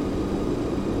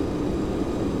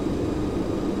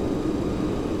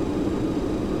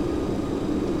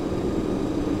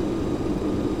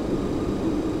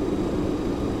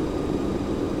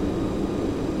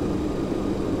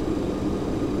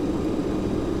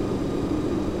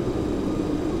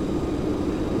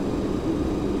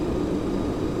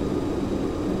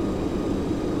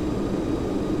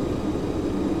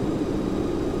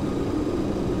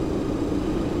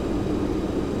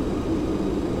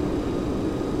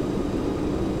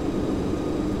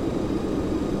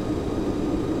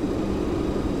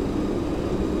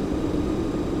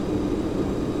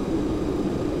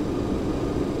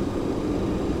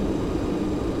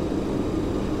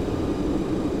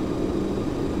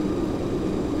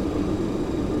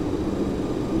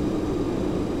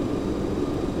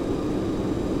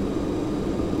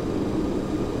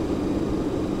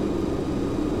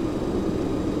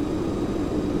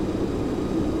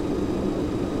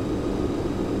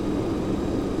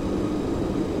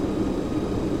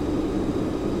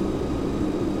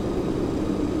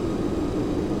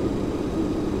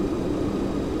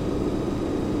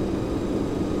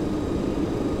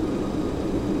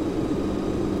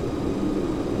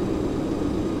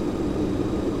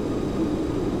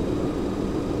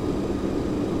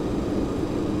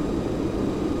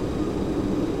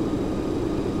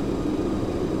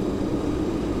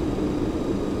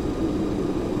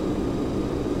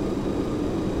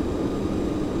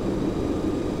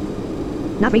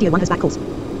 Nav radio 1 has back calls.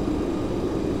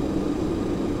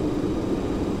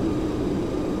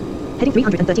 Heading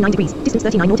 339 degrees. Distance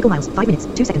 39 nautical miles. 5 minutes,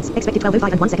 2 seconds. Expected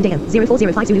 12:05 and 1 second AM.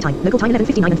 0405 Zulu time. Local time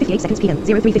 11:59 and 58 seconds PM.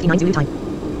 03:59 Zulu time.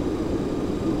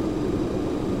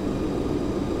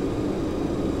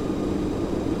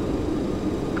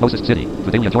 Closest city,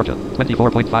 Vidalia, Georgia.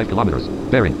 24.5 kilometers.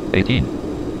 Bearing, 18.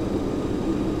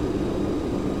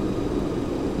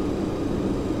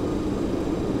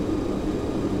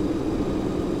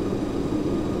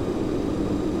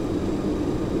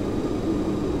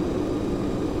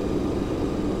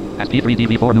 At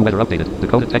P3DV4 new weather updated.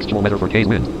 Decoded textual weather for K's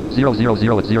wind.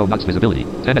 000 at 0 knots visibility.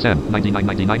 10 SM,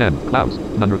 99 M. Clouds.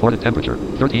 None reported temperature.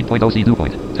 13.0 C dew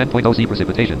point. 10.0 C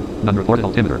precipitation. None reported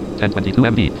altimeter. 1022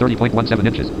 MB. 30.17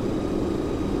 inches.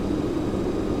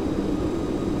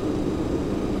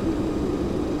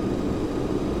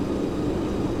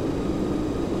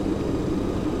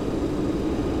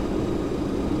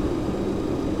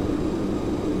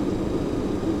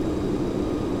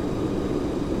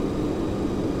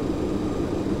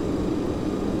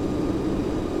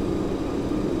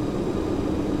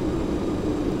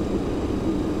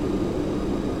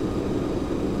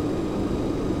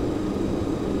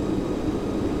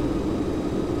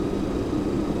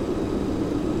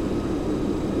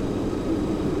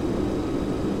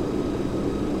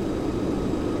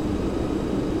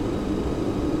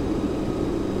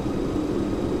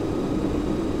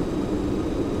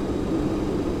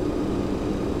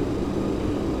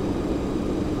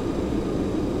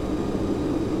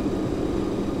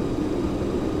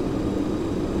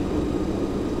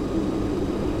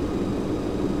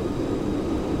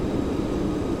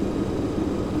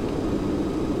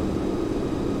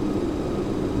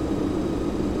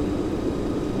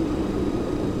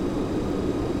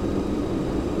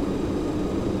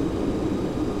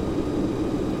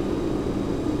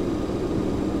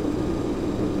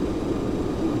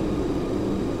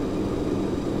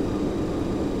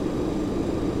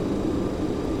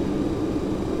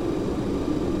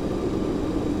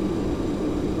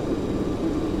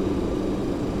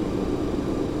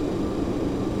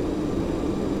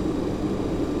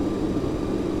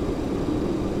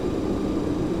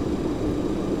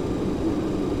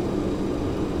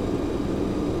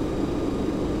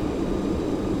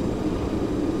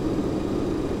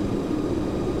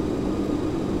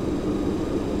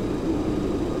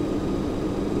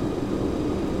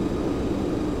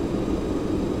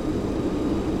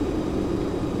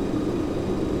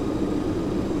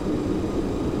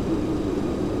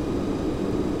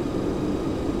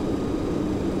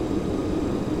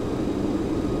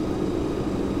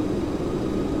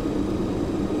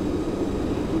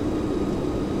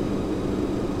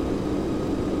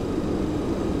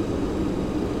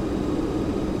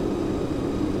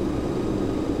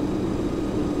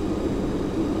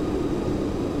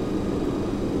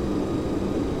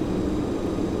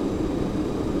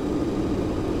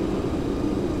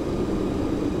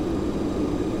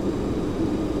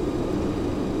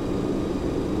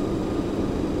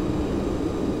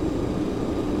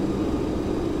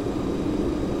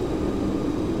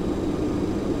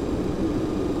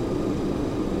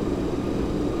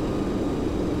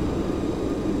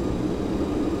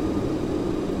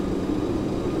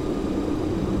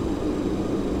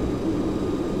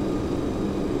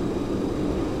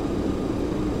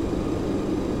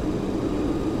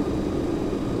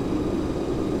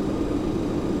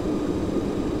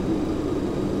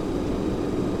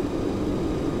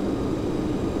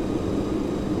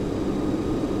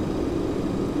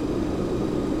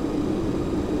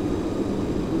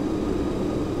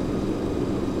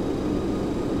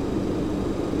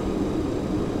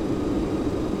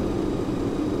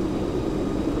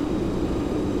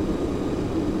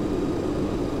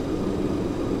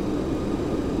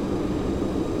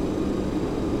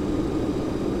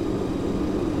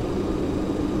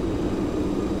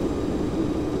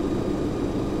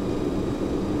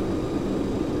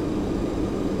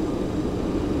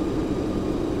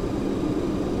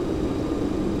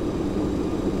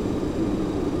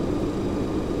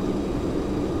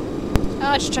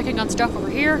 Just checking on stuff over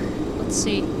here. Let's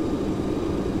see.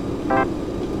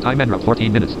 Time en route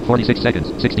 14 minutes, 46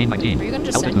 seconds, 16:19. Are you gonna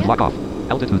just send Altitude it? lock off.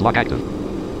 Altitude lock active.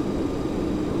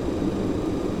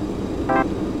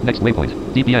 Next waypoint.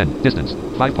 DPN. Distance.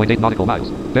 5.8 nautical miles.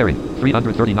 Bearing.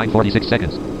 339.46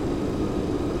 seconds.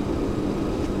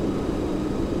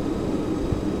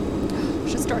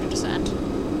 Should start to descend.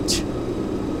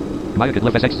 Maya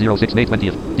Kidlev SX06 May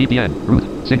 20th. DPN. Route.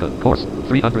 Singa. Course.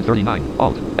 339.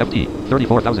 Alt. FT.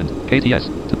 34,000. KTS.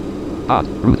 Odd.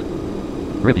 Route.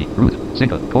 Rippy. Route.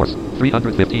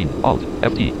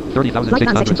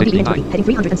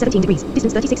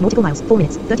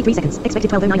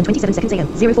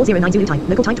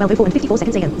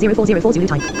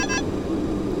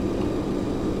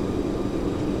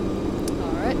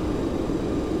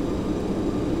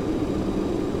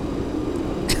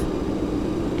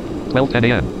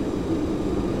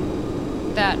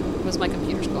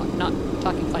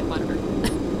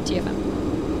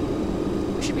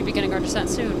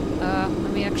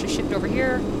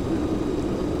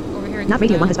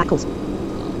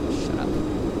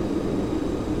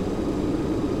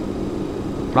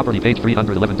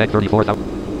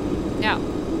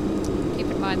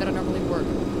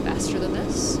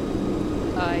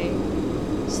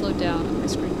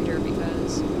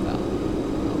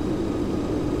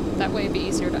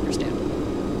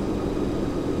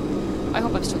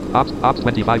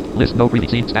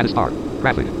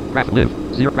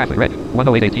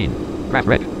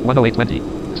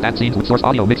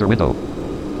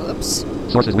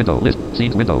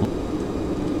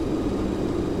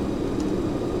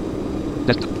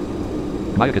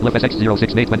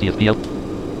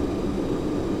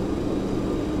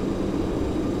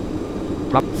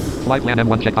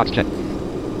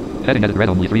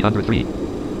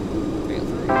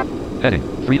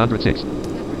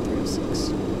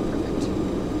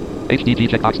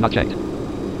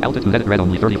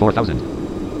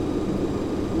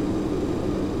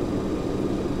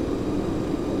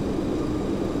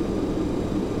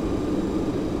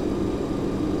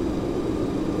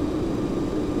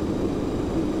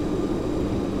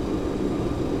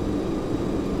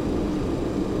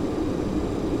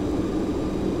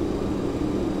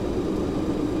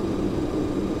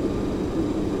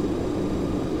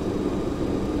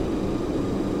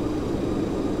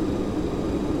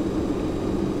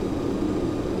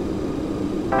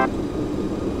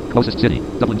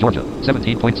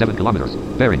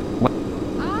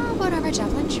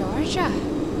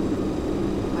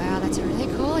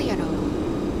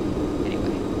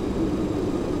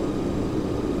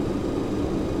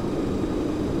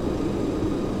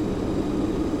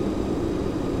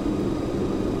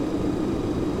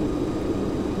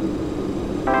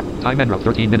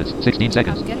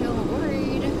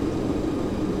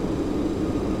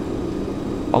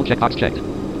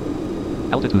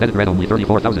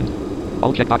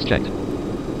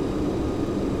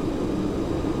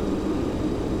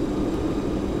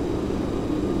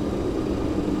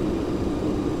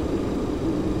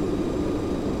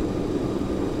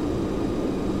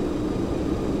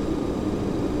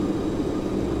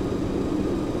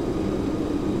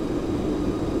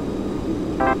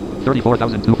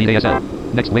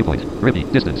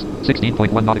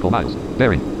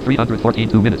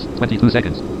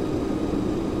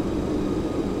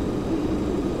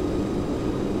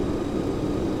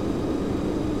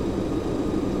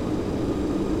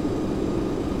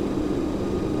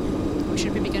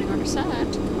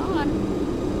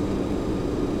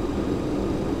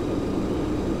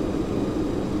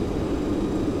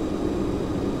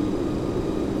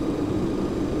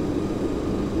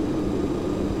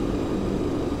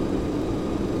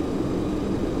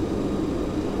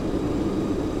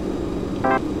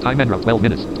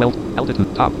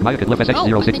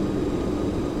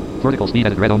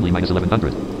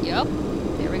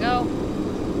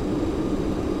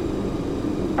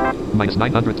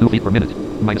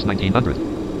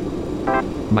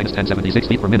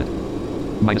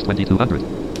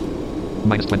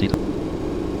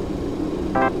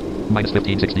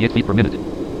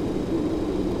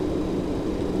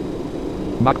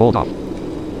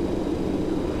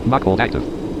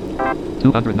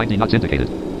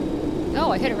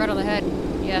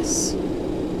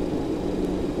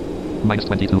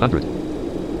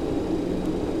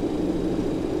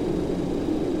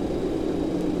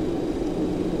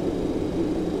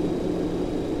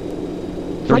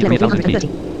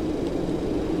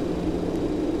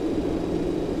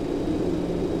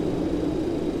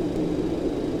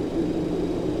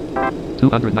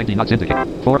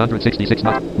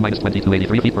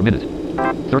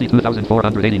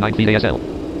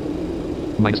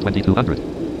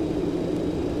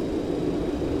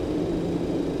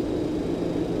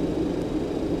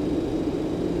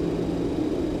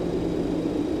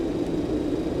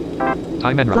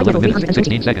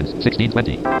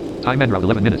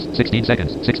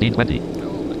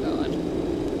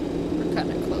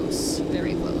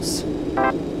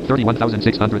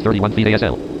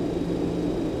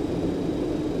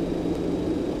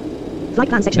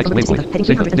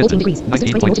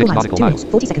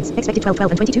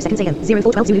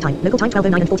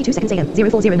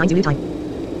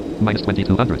 Minus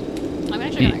 2200. I'm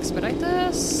actually going to expedite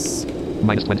this.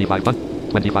 Minus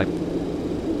 2500. 25.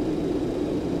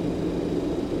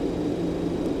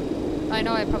 I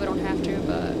know I probably don't have to,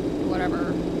 but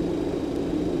whatever.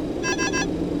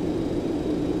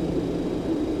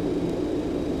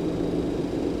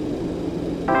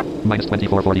 Minus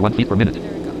 2441 feet per minute.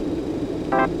 There we go.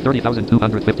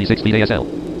 30,256 feet ASL.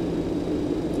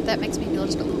 That makes me feel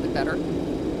just a little bit better.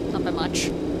 Not by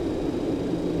much.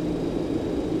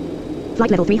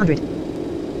 Flight level 300.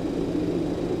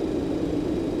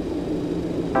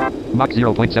 Mach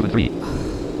 0.73.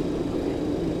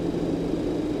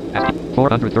 ASP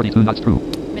 432 knots true.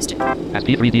 Missed it.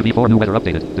 SP3DV4 new weather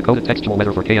updated. Decoded textual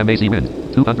weather for KMAZ wind.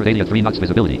 280 at 3 knots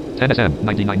visibility. 10 SM.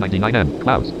 9999 M.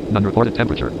 Clouds. None recorded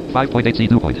temperature. 5.8 C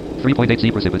dew point. 3.8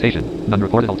 C precipitation. None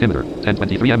recorded altimeter.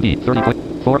 1023 MB.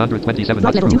 30.427 Flight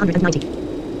knots level true. 290.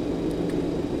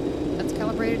 That's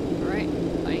calibrated. Alright.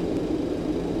 Fine.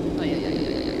 Oh, yeah.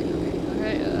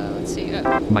 Okay, let's see.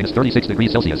 Minus 36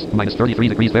 degrees Celsius. Minus 33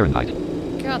 degrees Fahrenheit.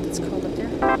 God, that's cold up there.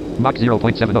 Mach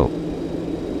 0.70.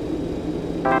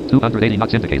 280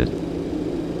 knots indicated.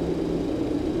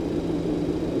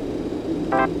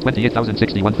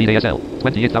 28,061 feet ASL.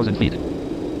 28,000 feet.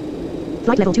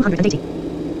 Flight level 280.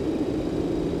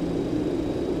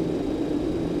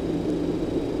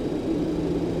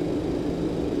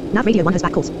 Nav radio 1 has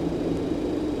back calls.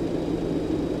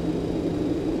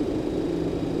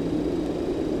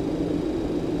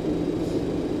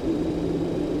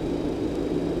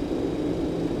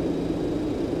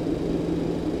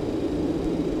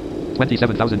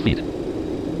 Twenty-seven thousand feet.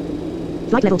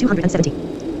 Flight level 270.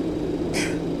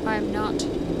 I'm not,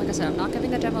 like I said, I'm not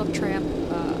giving a demo of Tramp.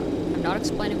 I'm not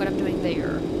explaining what I'm doing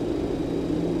there.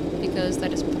 Because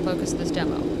that is the focus of this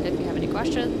demo. If you have any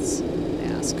questions,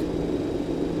 ask. If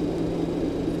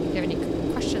you have any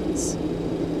questions,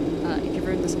 if you've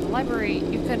written this in the library,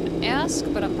 you can ask,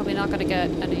 but I'm probably not going to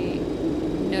get any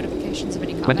notifications of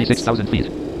any comments. 26,000 feet.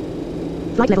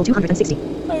 Flight level 260.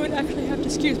 I would actually have to,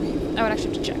 excuse me, I would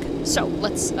actually have to check. So,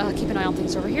 let's keep an eye on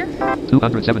things over here.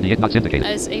 278 knots indicated.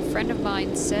 As a friend of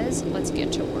mine says, let's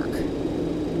get to work.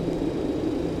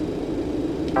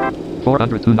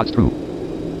 402 knots true.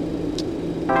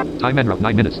 Time en route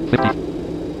 9 minutes. 50.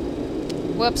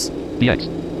 Whoops. DX.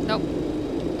 Nope.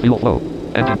 Fuel flow.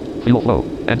 Engine. Fuel flow.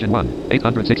 Engine 1.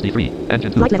 863.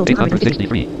 Engine 2. Flight level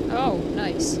 863. Oh,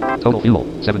 nice. Total fuel.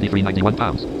 7391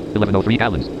 pounds. 1103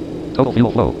 gallons. Total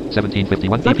fuel flow.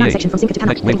 1751 Flight plan PPA. section from Cinque to Cana.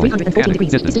 Next Heading waypoint. 314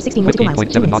 degrees. Distance. Distance 16 nautical miles.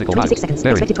 2 15.7 minutes. nautical 26 miles. seconds.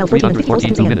 Bearing. Expected 12:14 and 54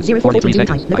 seconds 314 AM. minutes. 0:14 43 Zulu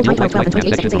seconds. time. Local time 12:12 and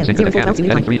 28 seconds AM. Section from 0:12 Zulu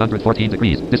Heading time. 314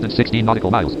 degrees. Distance 16 nautical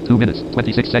miles. 2 minutes.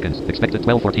 26 seconds. Expected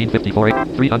 12:14 54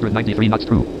 393 knots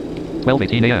true.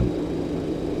 12:18 AM.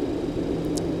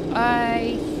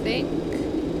 I think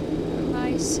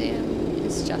my sim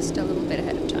is just a little bit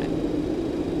ahead of time.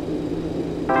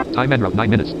 Time en route 9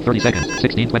 minutes. 30 seconds.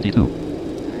 16:22.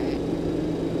 Alright.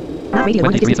 Nav radio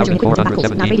 1 has distance measuring equipment and back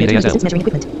calls. Nav radio 2 has distance measuring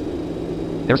equipment.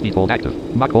 Airspeed hold active.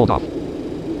 Mach hold off.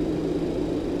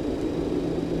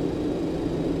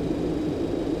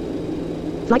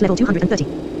 Flight level 230.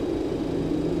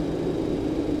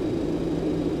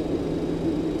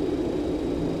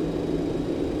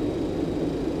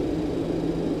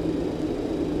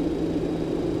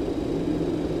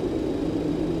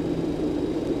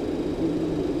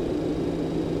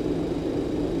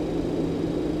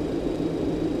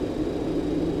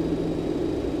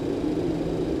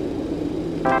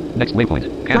 Next waypoint.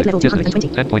 Flight level Distance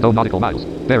 220. 10.0 nautical miles.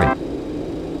 Bearing.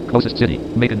 Closest city.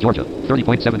 Macon, Georgia.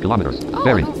 30.7 kilometers. Oh,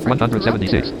 Bearing. no, Frank,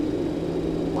 176. you're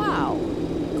Wow.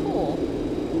 Cool.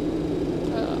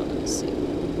 Let's see.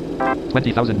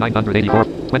 20,984.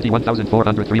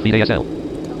 21,403 feet ASL.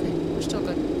 Okay, we're still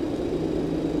good.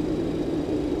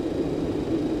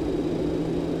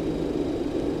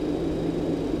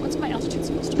 What's my altitude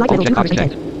supposed to be? Flight All level checkbox 210.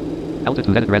 checked.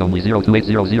 Altitude edit red only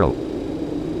 02800.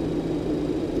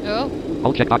 Oh,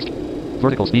 All checkbox.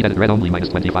 Vertical speed edit red only minus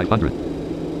 2500.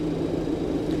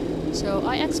 so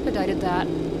I expedited that.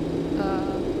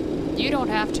 You don't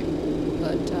have to,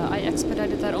 but I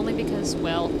expedited that only because,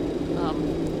 well,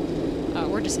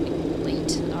 we're just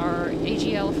late. Our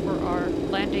AGL for our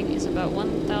landing is about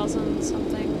 1,000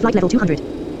 something. Flight level 200.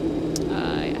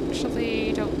 I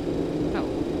actually don't know.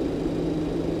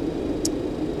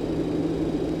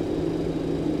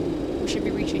 We should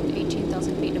be reaching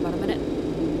 18,000 feet in about a minute.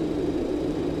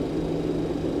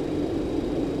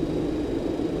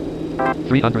 Okay.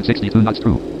 362 knots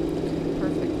true.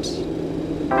 Perfect.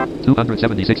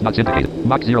 276 knots indicated.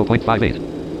 Mach 0.58.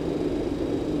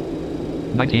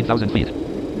 19,000 feet.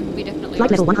 We definitely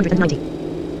Flight are level 190.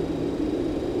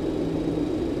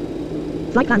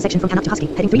 Flight plan section from Canuck to Husky,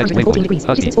 heading Next 314 waypoint. degrees.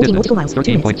 Husky, Distance 14 nautical miles. 2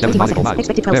 minutes, 13.7 25 nautical seconds. miles.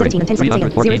 Expected 12, Bearing, 17 and 10 seconds AM.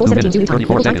 342 0417 Zulu time.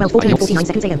 34 Level time seconds. 12, 14 and Adios. 49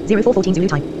 seconds AM. 0414 Zulu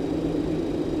time.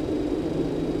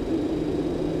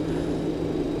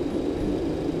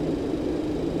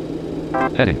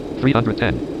 Heading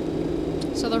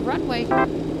 310. So the runway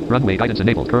Guidance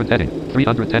enabled. Current heading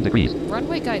 310 degrees.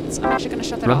 guidance, I'm actually going to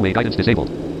shut that Runway off. guidance disabled.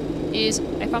 Is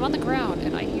if I'm on the ground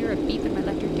and I hear a beep in my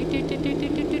left ear,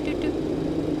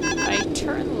 I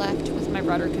turn left with my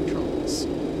rudder controls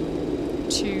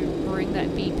to bring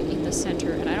that beep in the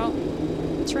center, and I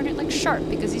don't turn it like sharp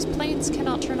because these planes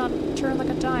cannot turn like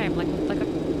a dime, like a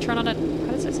turn on a,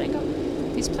 how does that saying go?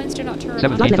 These planes do not turn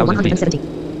on Flight level 17,000 feet.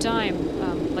 170. a dime,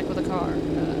 like with a car.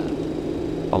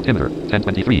 Altimeter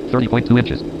 1023. 30.2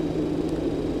 inches.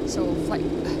 So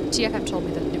TFM told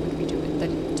me that it would redo it, that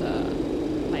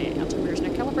my altimeter is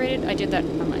not calibrated. I did that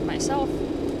on myself.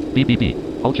 BPP.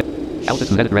 All check.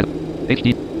 Altitude edit red.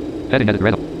 HD. Heading edit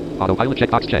red. Autopilot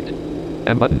checkbox checked.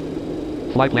 M button.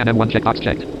 Fly plan M1 checkbox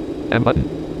checked. M button.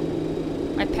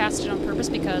 I passed it on purpose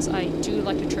because I do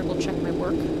like to triple check my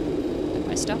work and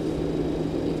my stuff.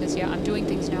 Because yeah, I'm doing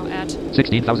things now at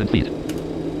 16,000 feet.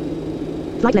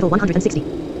 Flight level 160.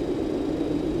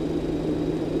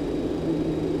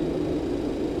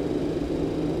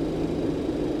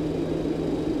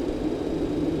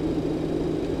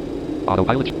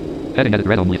 Autopilot. Heading edit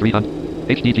red only 300.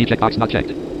 HDG checkbox not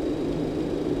checked.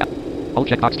 All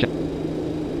checkbox checked.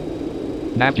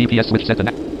 Nav GPS switch set to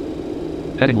nav.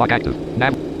 Heading lock active.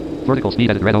 Nav. Vertical speed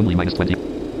edit red only minus 20.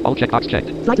 All checkbox checked.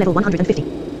 Flight level 150.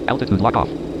 Altitude lock off.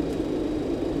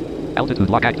 Altitude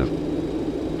lock active.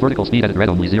 Vertical speed edit red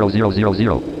only 0000.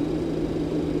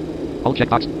 All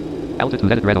checkbox.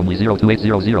 Altitude edit red only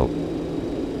 02800.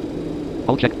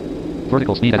 All check.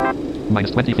 Vertical speed edit.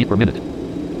 Minus 20 feet per minute.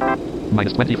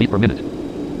 Minus 20 feet per minute.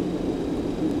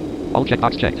 All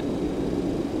checkbox checked.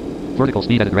 Vertical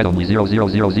speed edit red only 0000.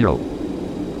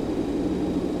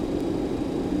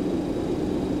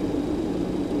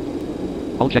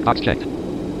 All checkbox checked.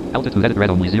 Altitude edit red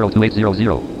only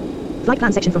 02800. Flight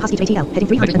plan section from Husky to ATL, heading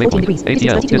 314 waypoint. degrees.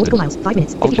 Distance ATL, 32 nautical distance. miles. 5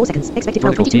 minutes, 54 seconds. Expected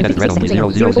 12, Vertical 22 and speed edit 56 red seconds only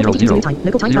AM. 0442 Zulu 000. time.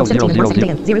 Local time 12, 17 and 1 second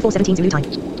AM. 0417 Zulu time.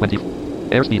 20.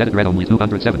 Airspeed edit red only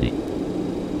 270.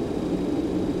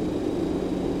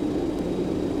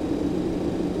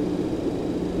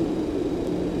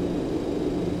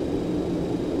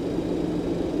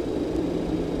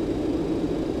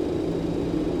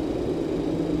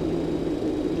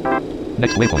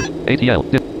 Next waypoint. ATL.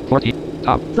 Dip. 40.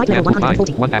 Top. Flight level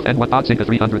 140. 1 half N1 odd Cinca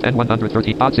 300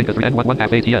 N130 odd Cinca 3 N1 1 half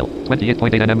ATL.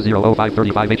 28.8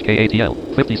 NM00535 HK ATL.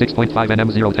 56.5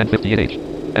 NM01058H.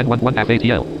 N1 1 half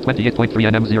ATL. 28.3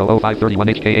 NM00531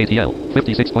 HK ATL.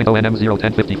 56.0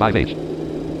 NM01055H.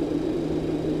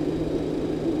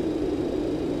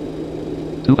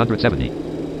 270.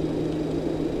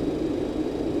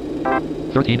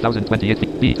 13,028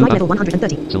 feet. B. Flight level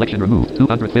 130. Selection removed.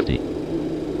 250.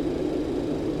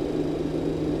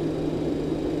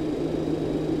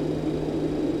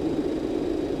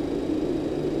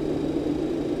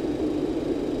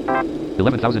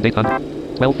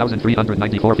 $11,800.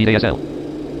 12,394 feet ASL.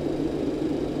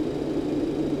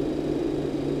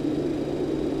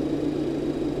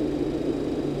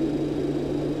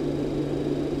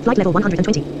 Flight level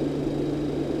 120.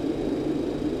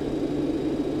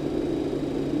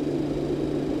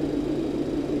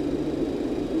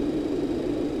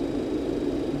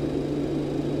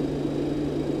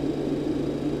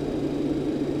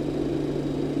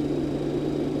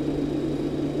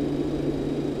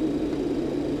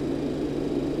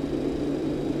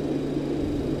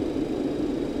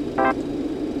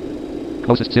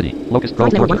 Closest city. Locust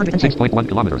Grove, Flight level Georgia. 110. 6.1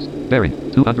 kilometers. Bearing.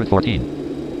 214.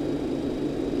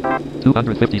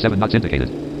 257 knots indicated.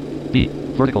 B.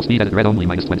 Vertical speed edit red only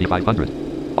minus 2500.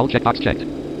 All checkbox checked.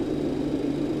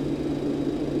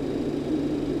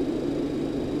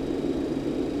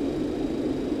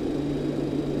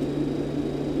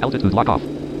 Altitude lock off.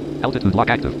 Altitude lock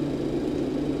active.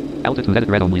 Altitude edit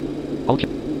red only. All check.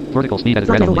 Vertical speed edit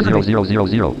Flight red level only 100.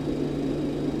 0000.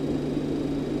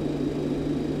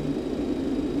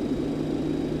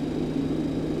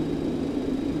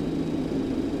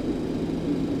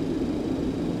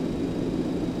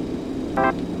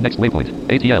 Next waypoint.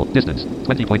 ATL. Distance.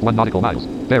 20.1 nautical miles.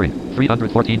 Bearing.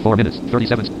 314 4 minutes.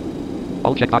 37.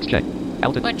 All checkbox checked.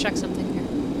 Altitude. Might check something here.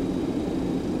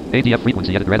 ADF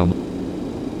frequency edit red only.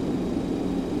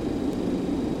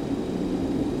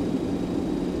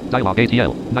 Dialog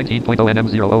ATL. 19.0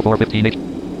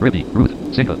 NM00415H. Ribby. Route.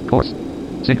 Cinca. Course.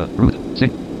 Cinca. Route.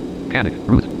 Cinca. Canic.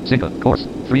 Route. Cinca. Course.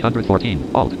 314.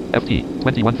 Alt. FT.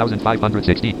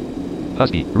 21,560.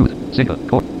 Husky. Route. Cinca.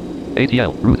 Course.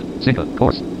 ATL, route, Cinca,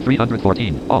 course,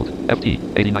 314, Alt, FT,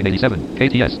 8987,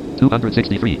 KTS,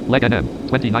 263, leg NM,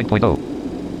 29.0.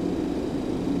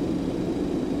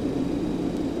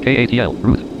 KATL,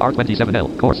 route,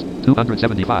 R27L, course,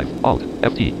 275, Alt,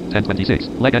 FT, 1026,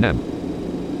 leg NM.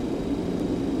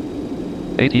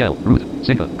 ATL, route,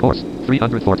 Cinca, course,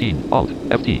 314, Alt,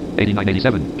 FT,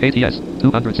 8987, KTS,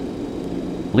 206.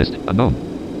 List, unknown.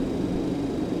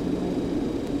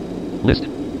 List.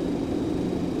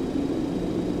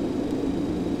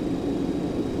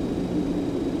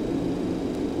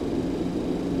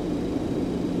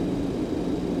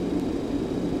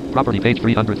 Property page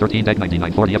 313 deck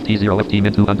 9940 FT0 FT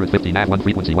min 250 nav 1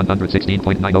 frequency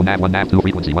 116.90 nav 1 nav 2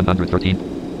 frequency 113.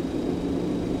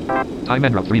 Time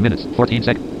en route 3 minutes 14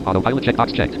 sec. Autopilot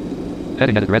checkbox checked.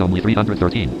 Heading edit red only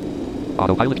 313.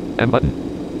 Autopilot M button.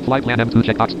 Fly plan M2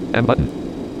 checkbox M button.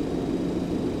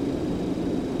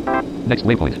 Next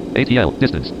waypoint ATL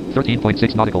distance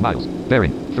 13.6 nautical miles.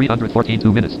 Bearing 314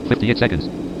 2 minutes 58 seconds.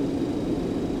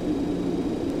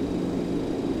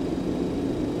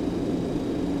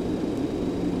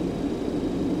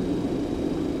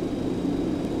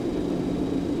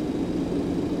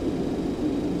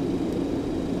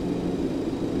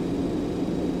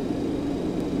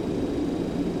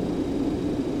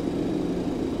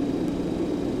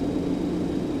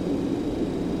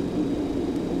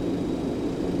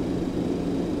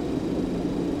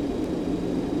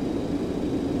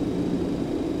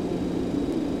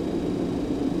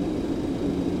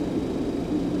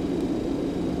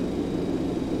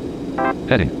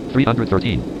 Heading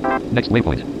 313. Next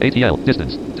waypoint ATL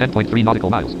distance 10.3 nautical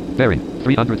miles. Bearing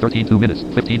 313 2 minutes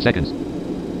 15 seconds.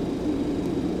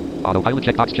 Autopilot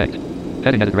checkbox checked.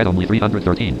 Heading edit red only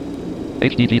 313.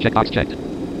 HDG checkbox checked.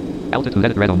 Altitude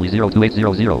edit red only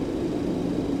 02800.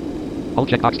 Hull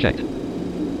checkbox checked.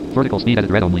 Vertical speed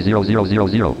edit red only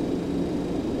 0000.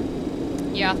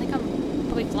 Yeah, I think I'm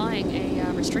probably flying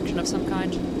a restriction of some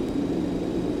kind.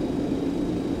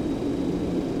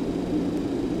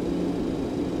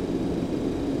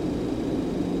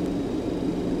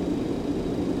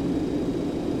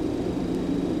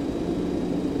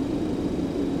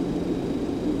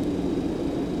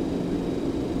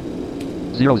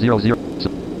 Zero zero zero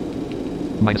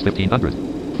minus 1500.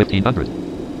 1500.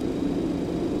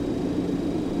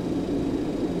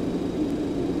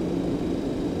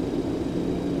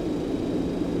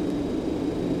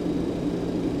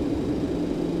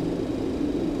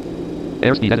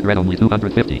 Airspeed edit red only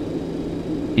 250.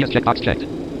 ES checkbox checked.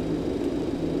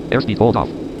 Airspeed hold off.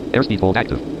 Airspeed hold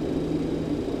active.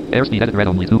 Airspeed edit red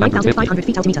only 250. 9,500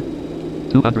 feet altimeter.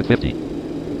 250.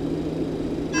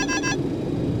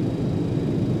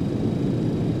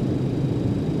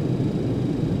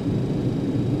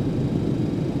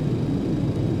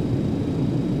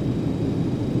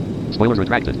 Spoilers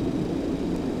retracted.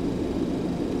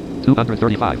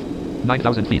 235.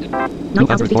 9,000 feet.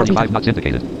 245 knots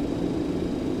indicated.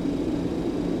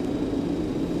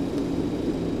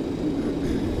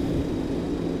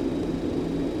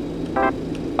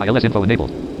 ILS info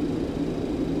enabled.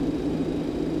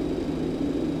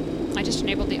 I just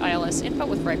enabled the ILS info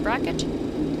with right bracket.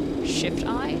 Shift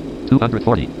I.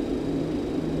 240.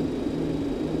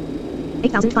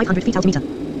 8,500 feet altimeter.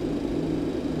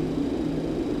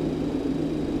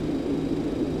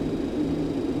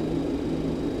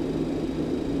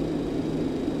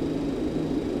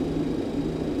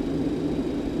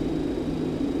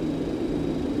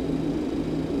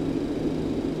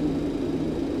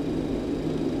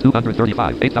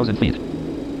 $235, 8,000 feet.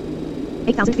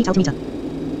 8,000 feet altimeter.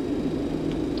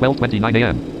 12:29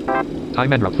 a.m.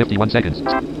 Time en route 51 seconds.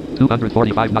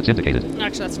 245 knots indicated.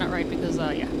 Actually, that's not right because,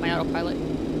 yeah, my autopilot.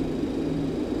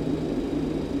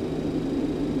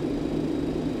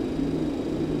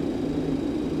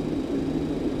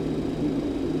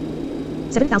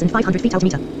 $7,500 feet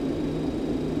altimeter.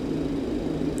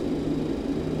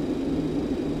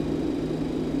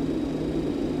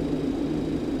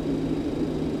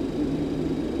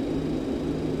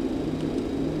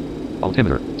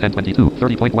 Altimeter 1022,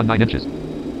 30.19 inches.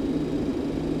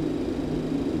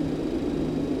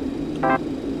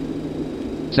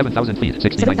 $7,000 feet,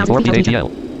 6094 feet ATL.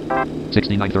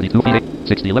 6932 feet,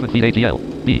 6011 feet ATL.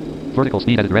 B. Vertical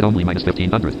speed edit red only minus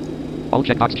 1500. All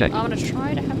checkbox checked. I'm gonna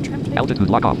try to have trim tape. Altitude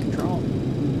lock off. Control.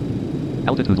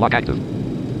 Altitude lock active.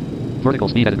 Vertical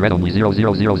speed edit red only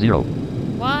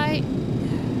 0000. Why?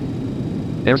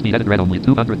 Airspeed edit red only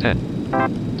 210.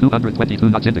 222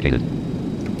 knots indicated.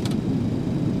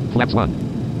 Flaps 1.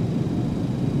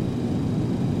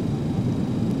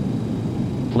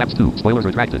 Flaps 2, spoilers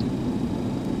retracted.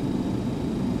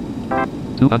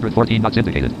 214 knots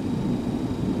indicated.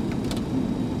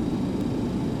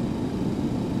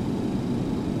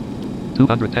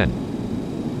 210.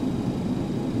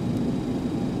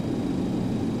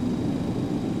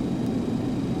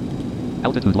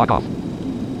 Altitude lock off.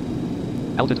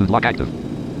 Altitude lock active.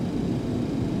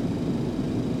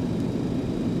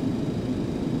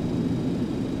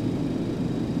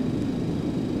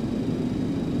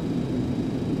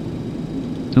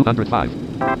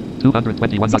 $205.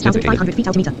 221 knots indicated. 6,500 feet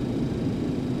altimeter.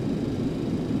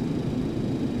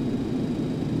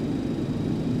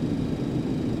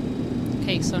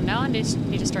 Okay, so now I need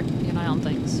to start keeping an eye on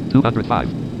things. 205.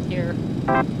 Here.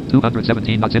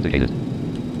 217 knots indicated.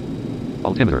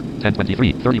 Altimeter,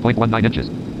 1023, 30.19 inches.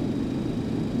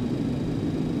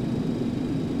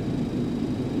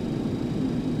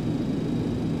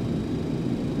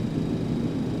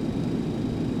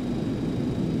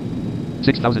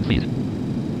 $6,000 feet.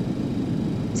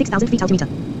 6,000 feet altimeter.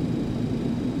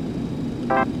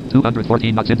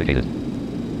 214 knots indicated.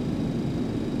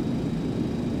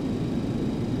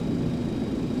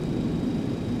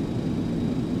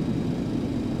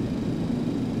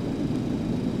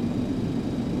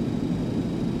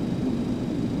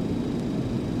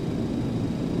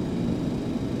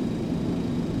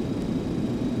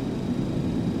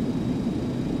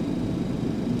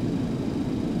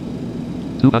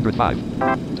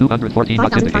 $205. 214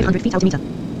 knots indicated. 5,500 feet altimeter.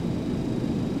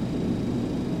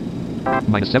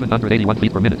 Minus 781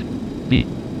 feet per minute. B.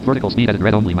 Vertical speed at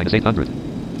red only minus 800.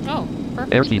 Oh,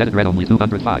 perfect. Airspeed at red only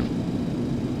 205.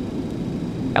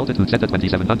 Altitude set to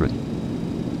 2700.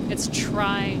 It's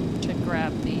trying to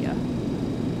grab the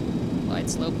glide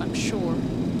slope, I'm sure.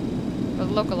 Or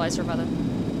the localizer, rather.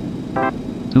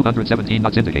 217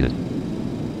 knots indicated.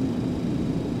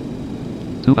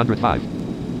 205.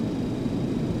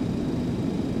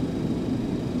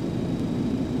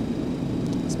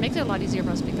 This makes it a lot easier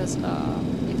for us because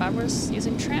if I was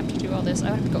using tramp to do all this, I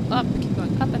would have to go up, keep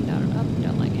going up and down and up and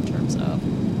down, like in terms of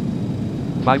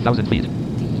 5,000 feet. the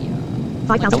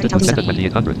 5,000 feet Altitude set to altimeter.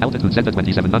 2800. Altitude set to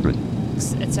 2700. et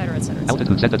cetera, et cetera, et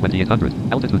Altitude cetera. set to 2800.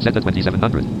 Altitude set to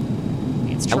 2700.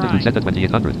 It's Altitude trying. set to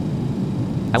 2800.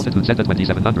 Altitude set to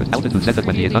 2700. Altitude set to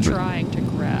Really 2800. trying to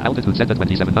grab Altitude set to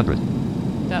 2700.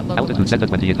 that Altitude set to localizer.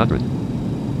 2800.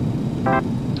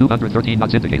 213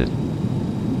 knots indicated.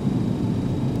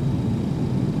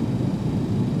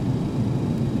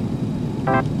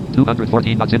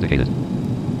 $214 knots indicated.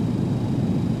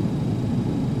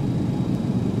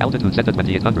 Altitude set to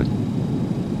 2800.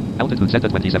 Altitude set to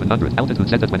 2700. Altitude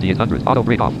set to 2800. Auto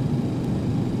brake off.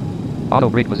 Auto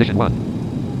brake position 1.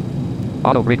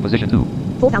 Auto brake position 2.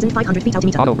 4,500 feet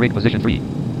altimeter. Auto brake position 3.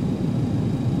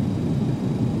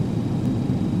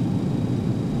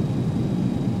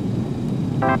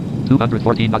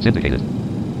 $214 knots indicated.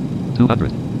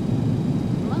 200.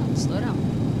 Come on, slow down.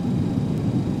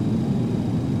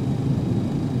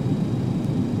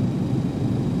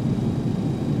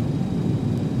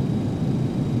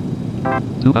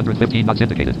 $215 knots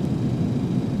indicated.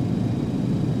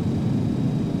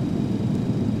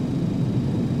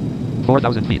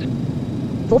 4,000 feet.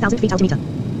 4,000 feet altimeter.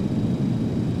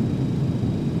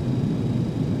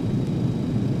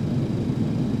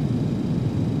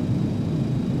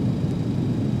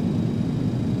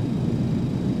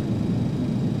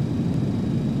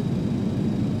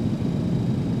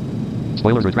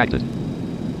 Spoilers retracted.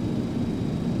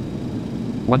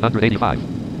 185.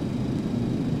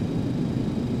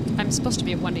 I'm supposed to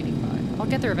be at 185. I'll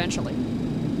get there eventually.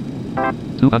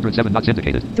 207 knots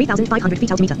indicated. 3,500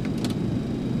 feet altimeter.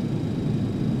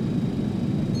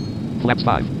 Flaps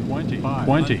 5.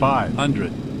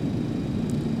 2,500.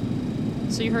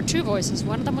 So you heard two voices.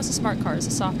 One of them was the smart car, the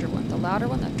softer one. The louder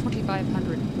one, that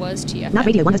 2500, was TFM. Nav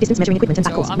radio 1 has distance measuring equipment and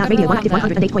back So calls. I'm Nav gonna radio 1 active rely on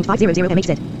that. 108.500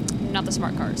 MHz. Not the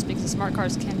smart cars, because the smart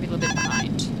cars can be a little bit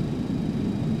behind.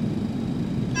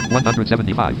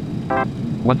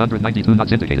 175. 192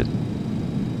 knots indicated.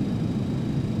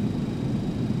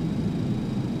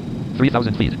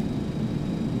 3,000 feet.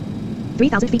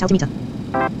 3,000 feet altimeter.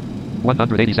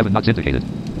 187 knots indicated.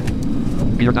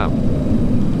 Gear down.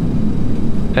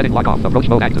 Heading lock off. Approach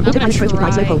mode active. I'm gonna Autopilot approach with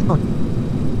glide slope try. hold on.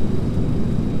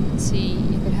 Let's see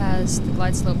if it has the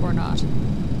glide slope or not.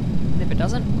 And if it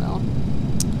doesn't, well,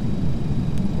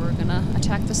 we're gonna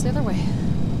attack this the other way.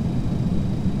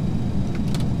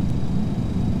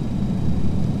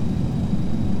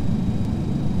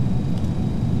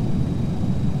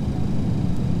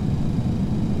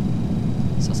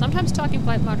 So sometimes Talking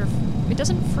Flight Monitor, it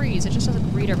doesn't freeze, it just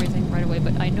doesn't read everything right away,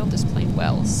 but I know this plane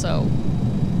well, so...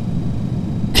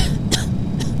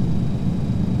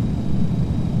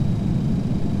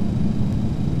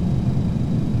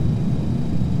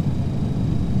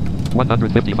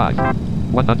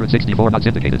 155. 164 knots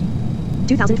indicated.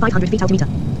 2,500 feet altimeter.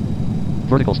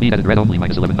 Vertical speed edit red only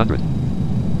minus 1100.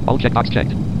 All checkbox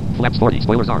checked. Flaps 40,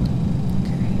 spoilers armed.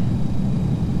 Okay.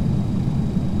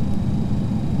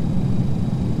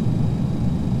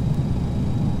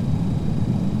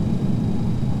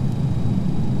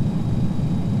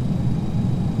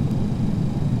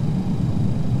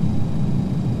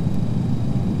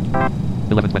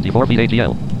 1124 feet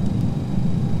AGL.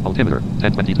 Altimeter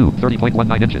 1022,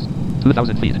 30.19 inches.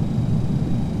 2,000 feet.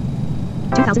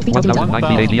 2,000 feet altimeter.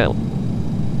 1,009 feet AGL.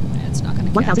 It's not going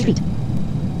to catch 1,000 it. feet.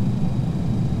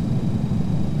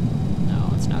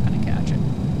 No, it's not going to catch it.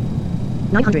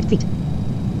 900 feet.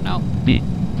 No. B.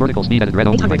 Vertical speed edit red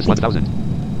only 800 minus feet. 1,000.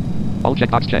 All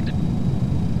checkbox checked.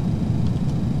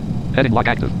 Heading lock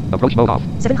active. Approach mode off.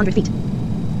 700 feet.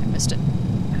 I missed it.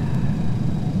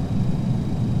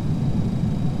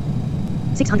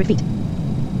 600 feet.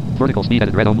 Vertical speed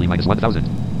edit red only minus 1,000.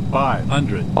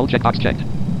 500. All checkbox checked.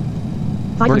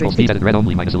 500 Vertical speed feet. edit red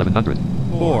only minus 1100.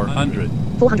 400.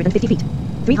 450 feet.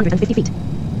 350 feet.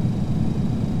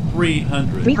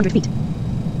 300. 300 feet.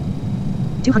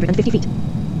 250 feet.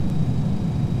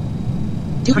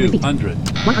 200 feet. 200.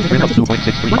 Trim up 190 feet.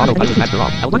 2.63. Auto 180 pilot feet. master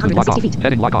off. Altitude lock off. 160 feet.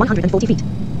 Heading lock off. 140 feet.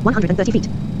 130 feet.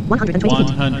 120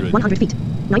 feet. 100. 100 feet.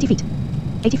 90 feet.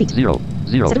 80 feet. 0.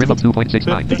 0. 70 Trim up feet.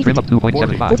 2.69. 50 Trim up 40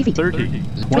 2.75. 40 feet. 30.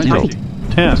 25 20. feet.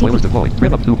 10. Spoilers deployed.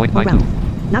 Trim up All 2.92.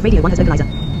 round. Nav radio 1 has stabilizer.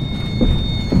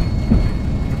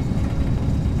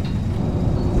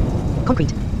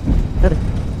 Concrete. Urban.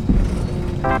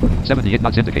 78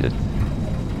 knots indicated.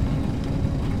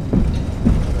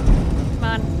 Come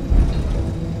on.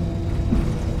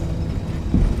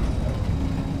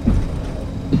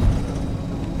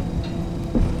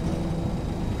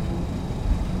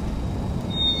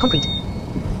 Concrete.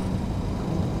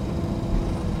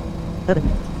 Urban.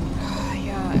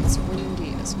 Yeah, it's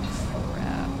windy as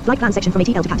crap. Flight plan section from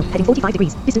ATL to Cattle. Heading 45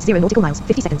 degrees. Distance 0 nautical miles.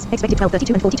 50 seconds. Expected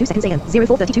 12:32 and 42 seconds AM.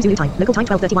 04:32 Zulu time. Local time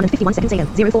 12:31 and 51 seconds AM.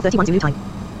 04:31 Zulu time.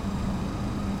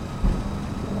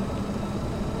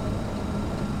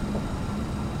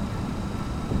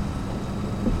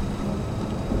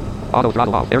 Auto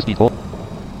throttle off. Airspeed full.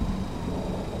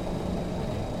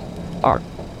 R.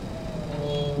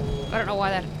 I don't know why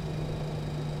that...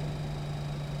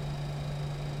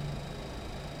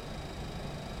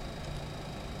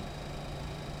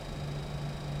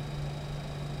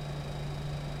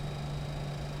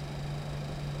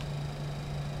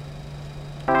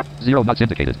 Zero knots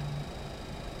indicated.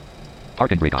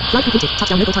 Parking brake on. Flight completed.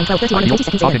 Touchdown local time 12:31 and Ideal. 20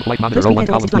 seconds AM. Parking flight monitor First row green 1 air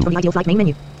column flight from 2. the ideal flight main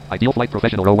menu. Ideal flight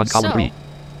professional row 1 column So- 3.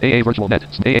 AA virtual net.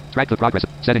 AA track the progress.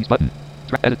 Settings button.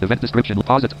 Edit event description.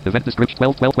 Pause it. Event description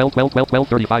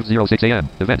 12:35 AM.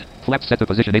 Event. Flaps set to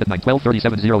position 8 at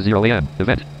 9:12:37 AM.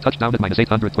 Event. Touchdown at minus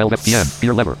 812 FPM.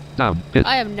 Gear lever. Down. Hit.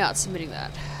 I am not submitting that.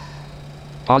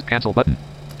 Pause cancel button.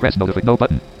 Press no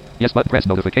button. Yes button. Press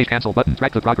notification cancel button.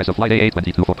 Track the progress of flight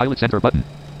AA22 for pilot center button.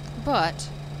 But...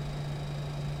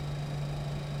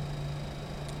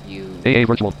 you AA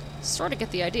virtual. sort of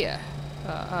get the idea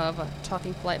of a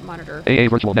talking flight monitor. AA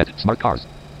virtual net. Smart cars.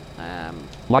 Um,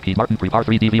 Lockheed Martin Prepar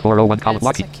 3 DV401 column and since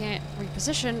Lockheed. I can't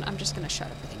reposition, I'm just going to shut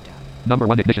everything down. Number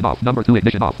 1 ignition off. Number 2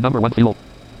 ignition off. Number 1 fuel.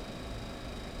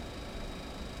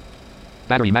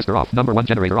 Battery master off. Number 1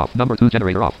 generator off. Number 2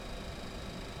 generator off.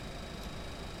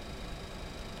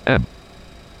 M.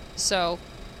 So,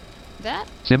 that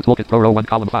Sim Toolkit Pro row 1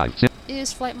 column 5. Sim.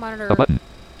 is flight monitor A button.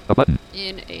 A button.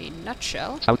 in a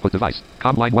nutshell. Output device.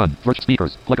 Com line 1. Virtual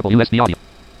speakers. Pluggable USB audio.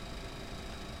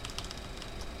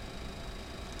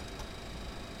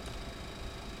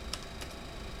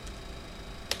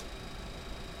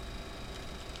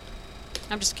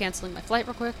 I'm just canceling my flight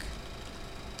real quick.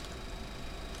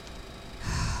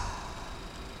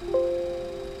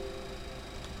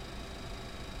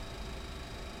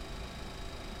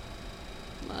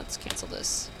 Let's cancel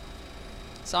this.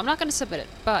 So I'm not going to submit it,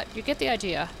 but you get the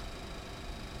idea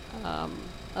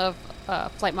of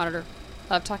flight monitor,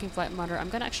 of talking flight monitor. I'm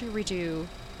going to actually redo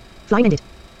Flying ended.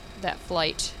 that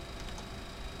flight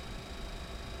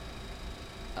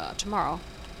tomorrow.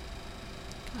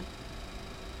 Come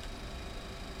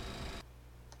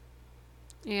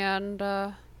on. And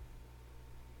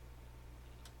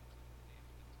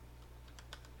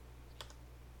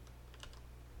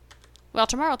well,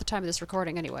 tomorrow at the time of this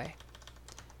recording anyway.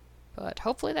 But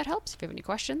hopefully that helps. If you have any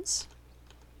questions,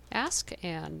 ask,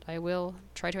 and I will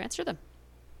try to answer them.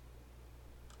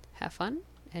 Have fun,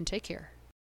 and take care.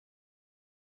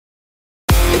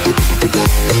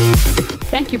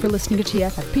 Thank you for listening to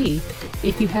TFFP.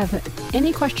 If you have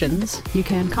any questions, you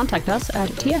can contact us at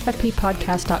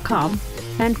tffppodcast.com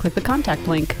and click the contact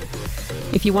link.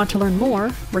 If you want to learn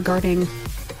more regarding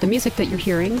The music that you're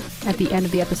hearing at the end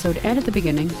of the episode and at the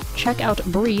beginning, check out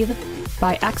Breathe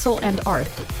by Axel and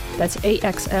Arth. That's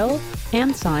AXL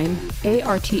and sign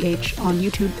ARTH on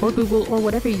YouTube or Google or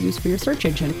whatever you use for your search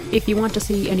engine. If you want to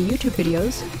see any YouTube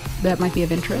videos that might be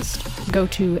of interest, go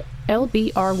to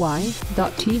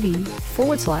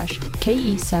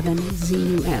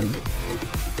lbry.tv/KE7ZUM.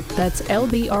 That's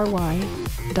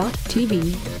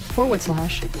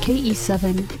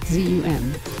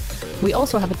lbry.tv/KE7ZUM. We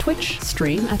also have a Twitch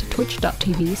stream at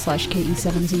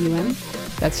twitch.tv/KE7ZUM.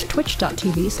 That's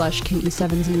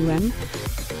twitch.tv/KE7ZUM.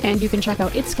 And you can check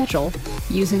out its schedule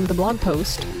using the blog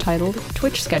post titled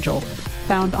Twitch Schedule,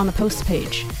 found on the posts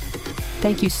page.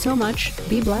 Thank you so much,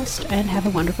 be blessed, and have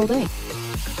a wonderful day.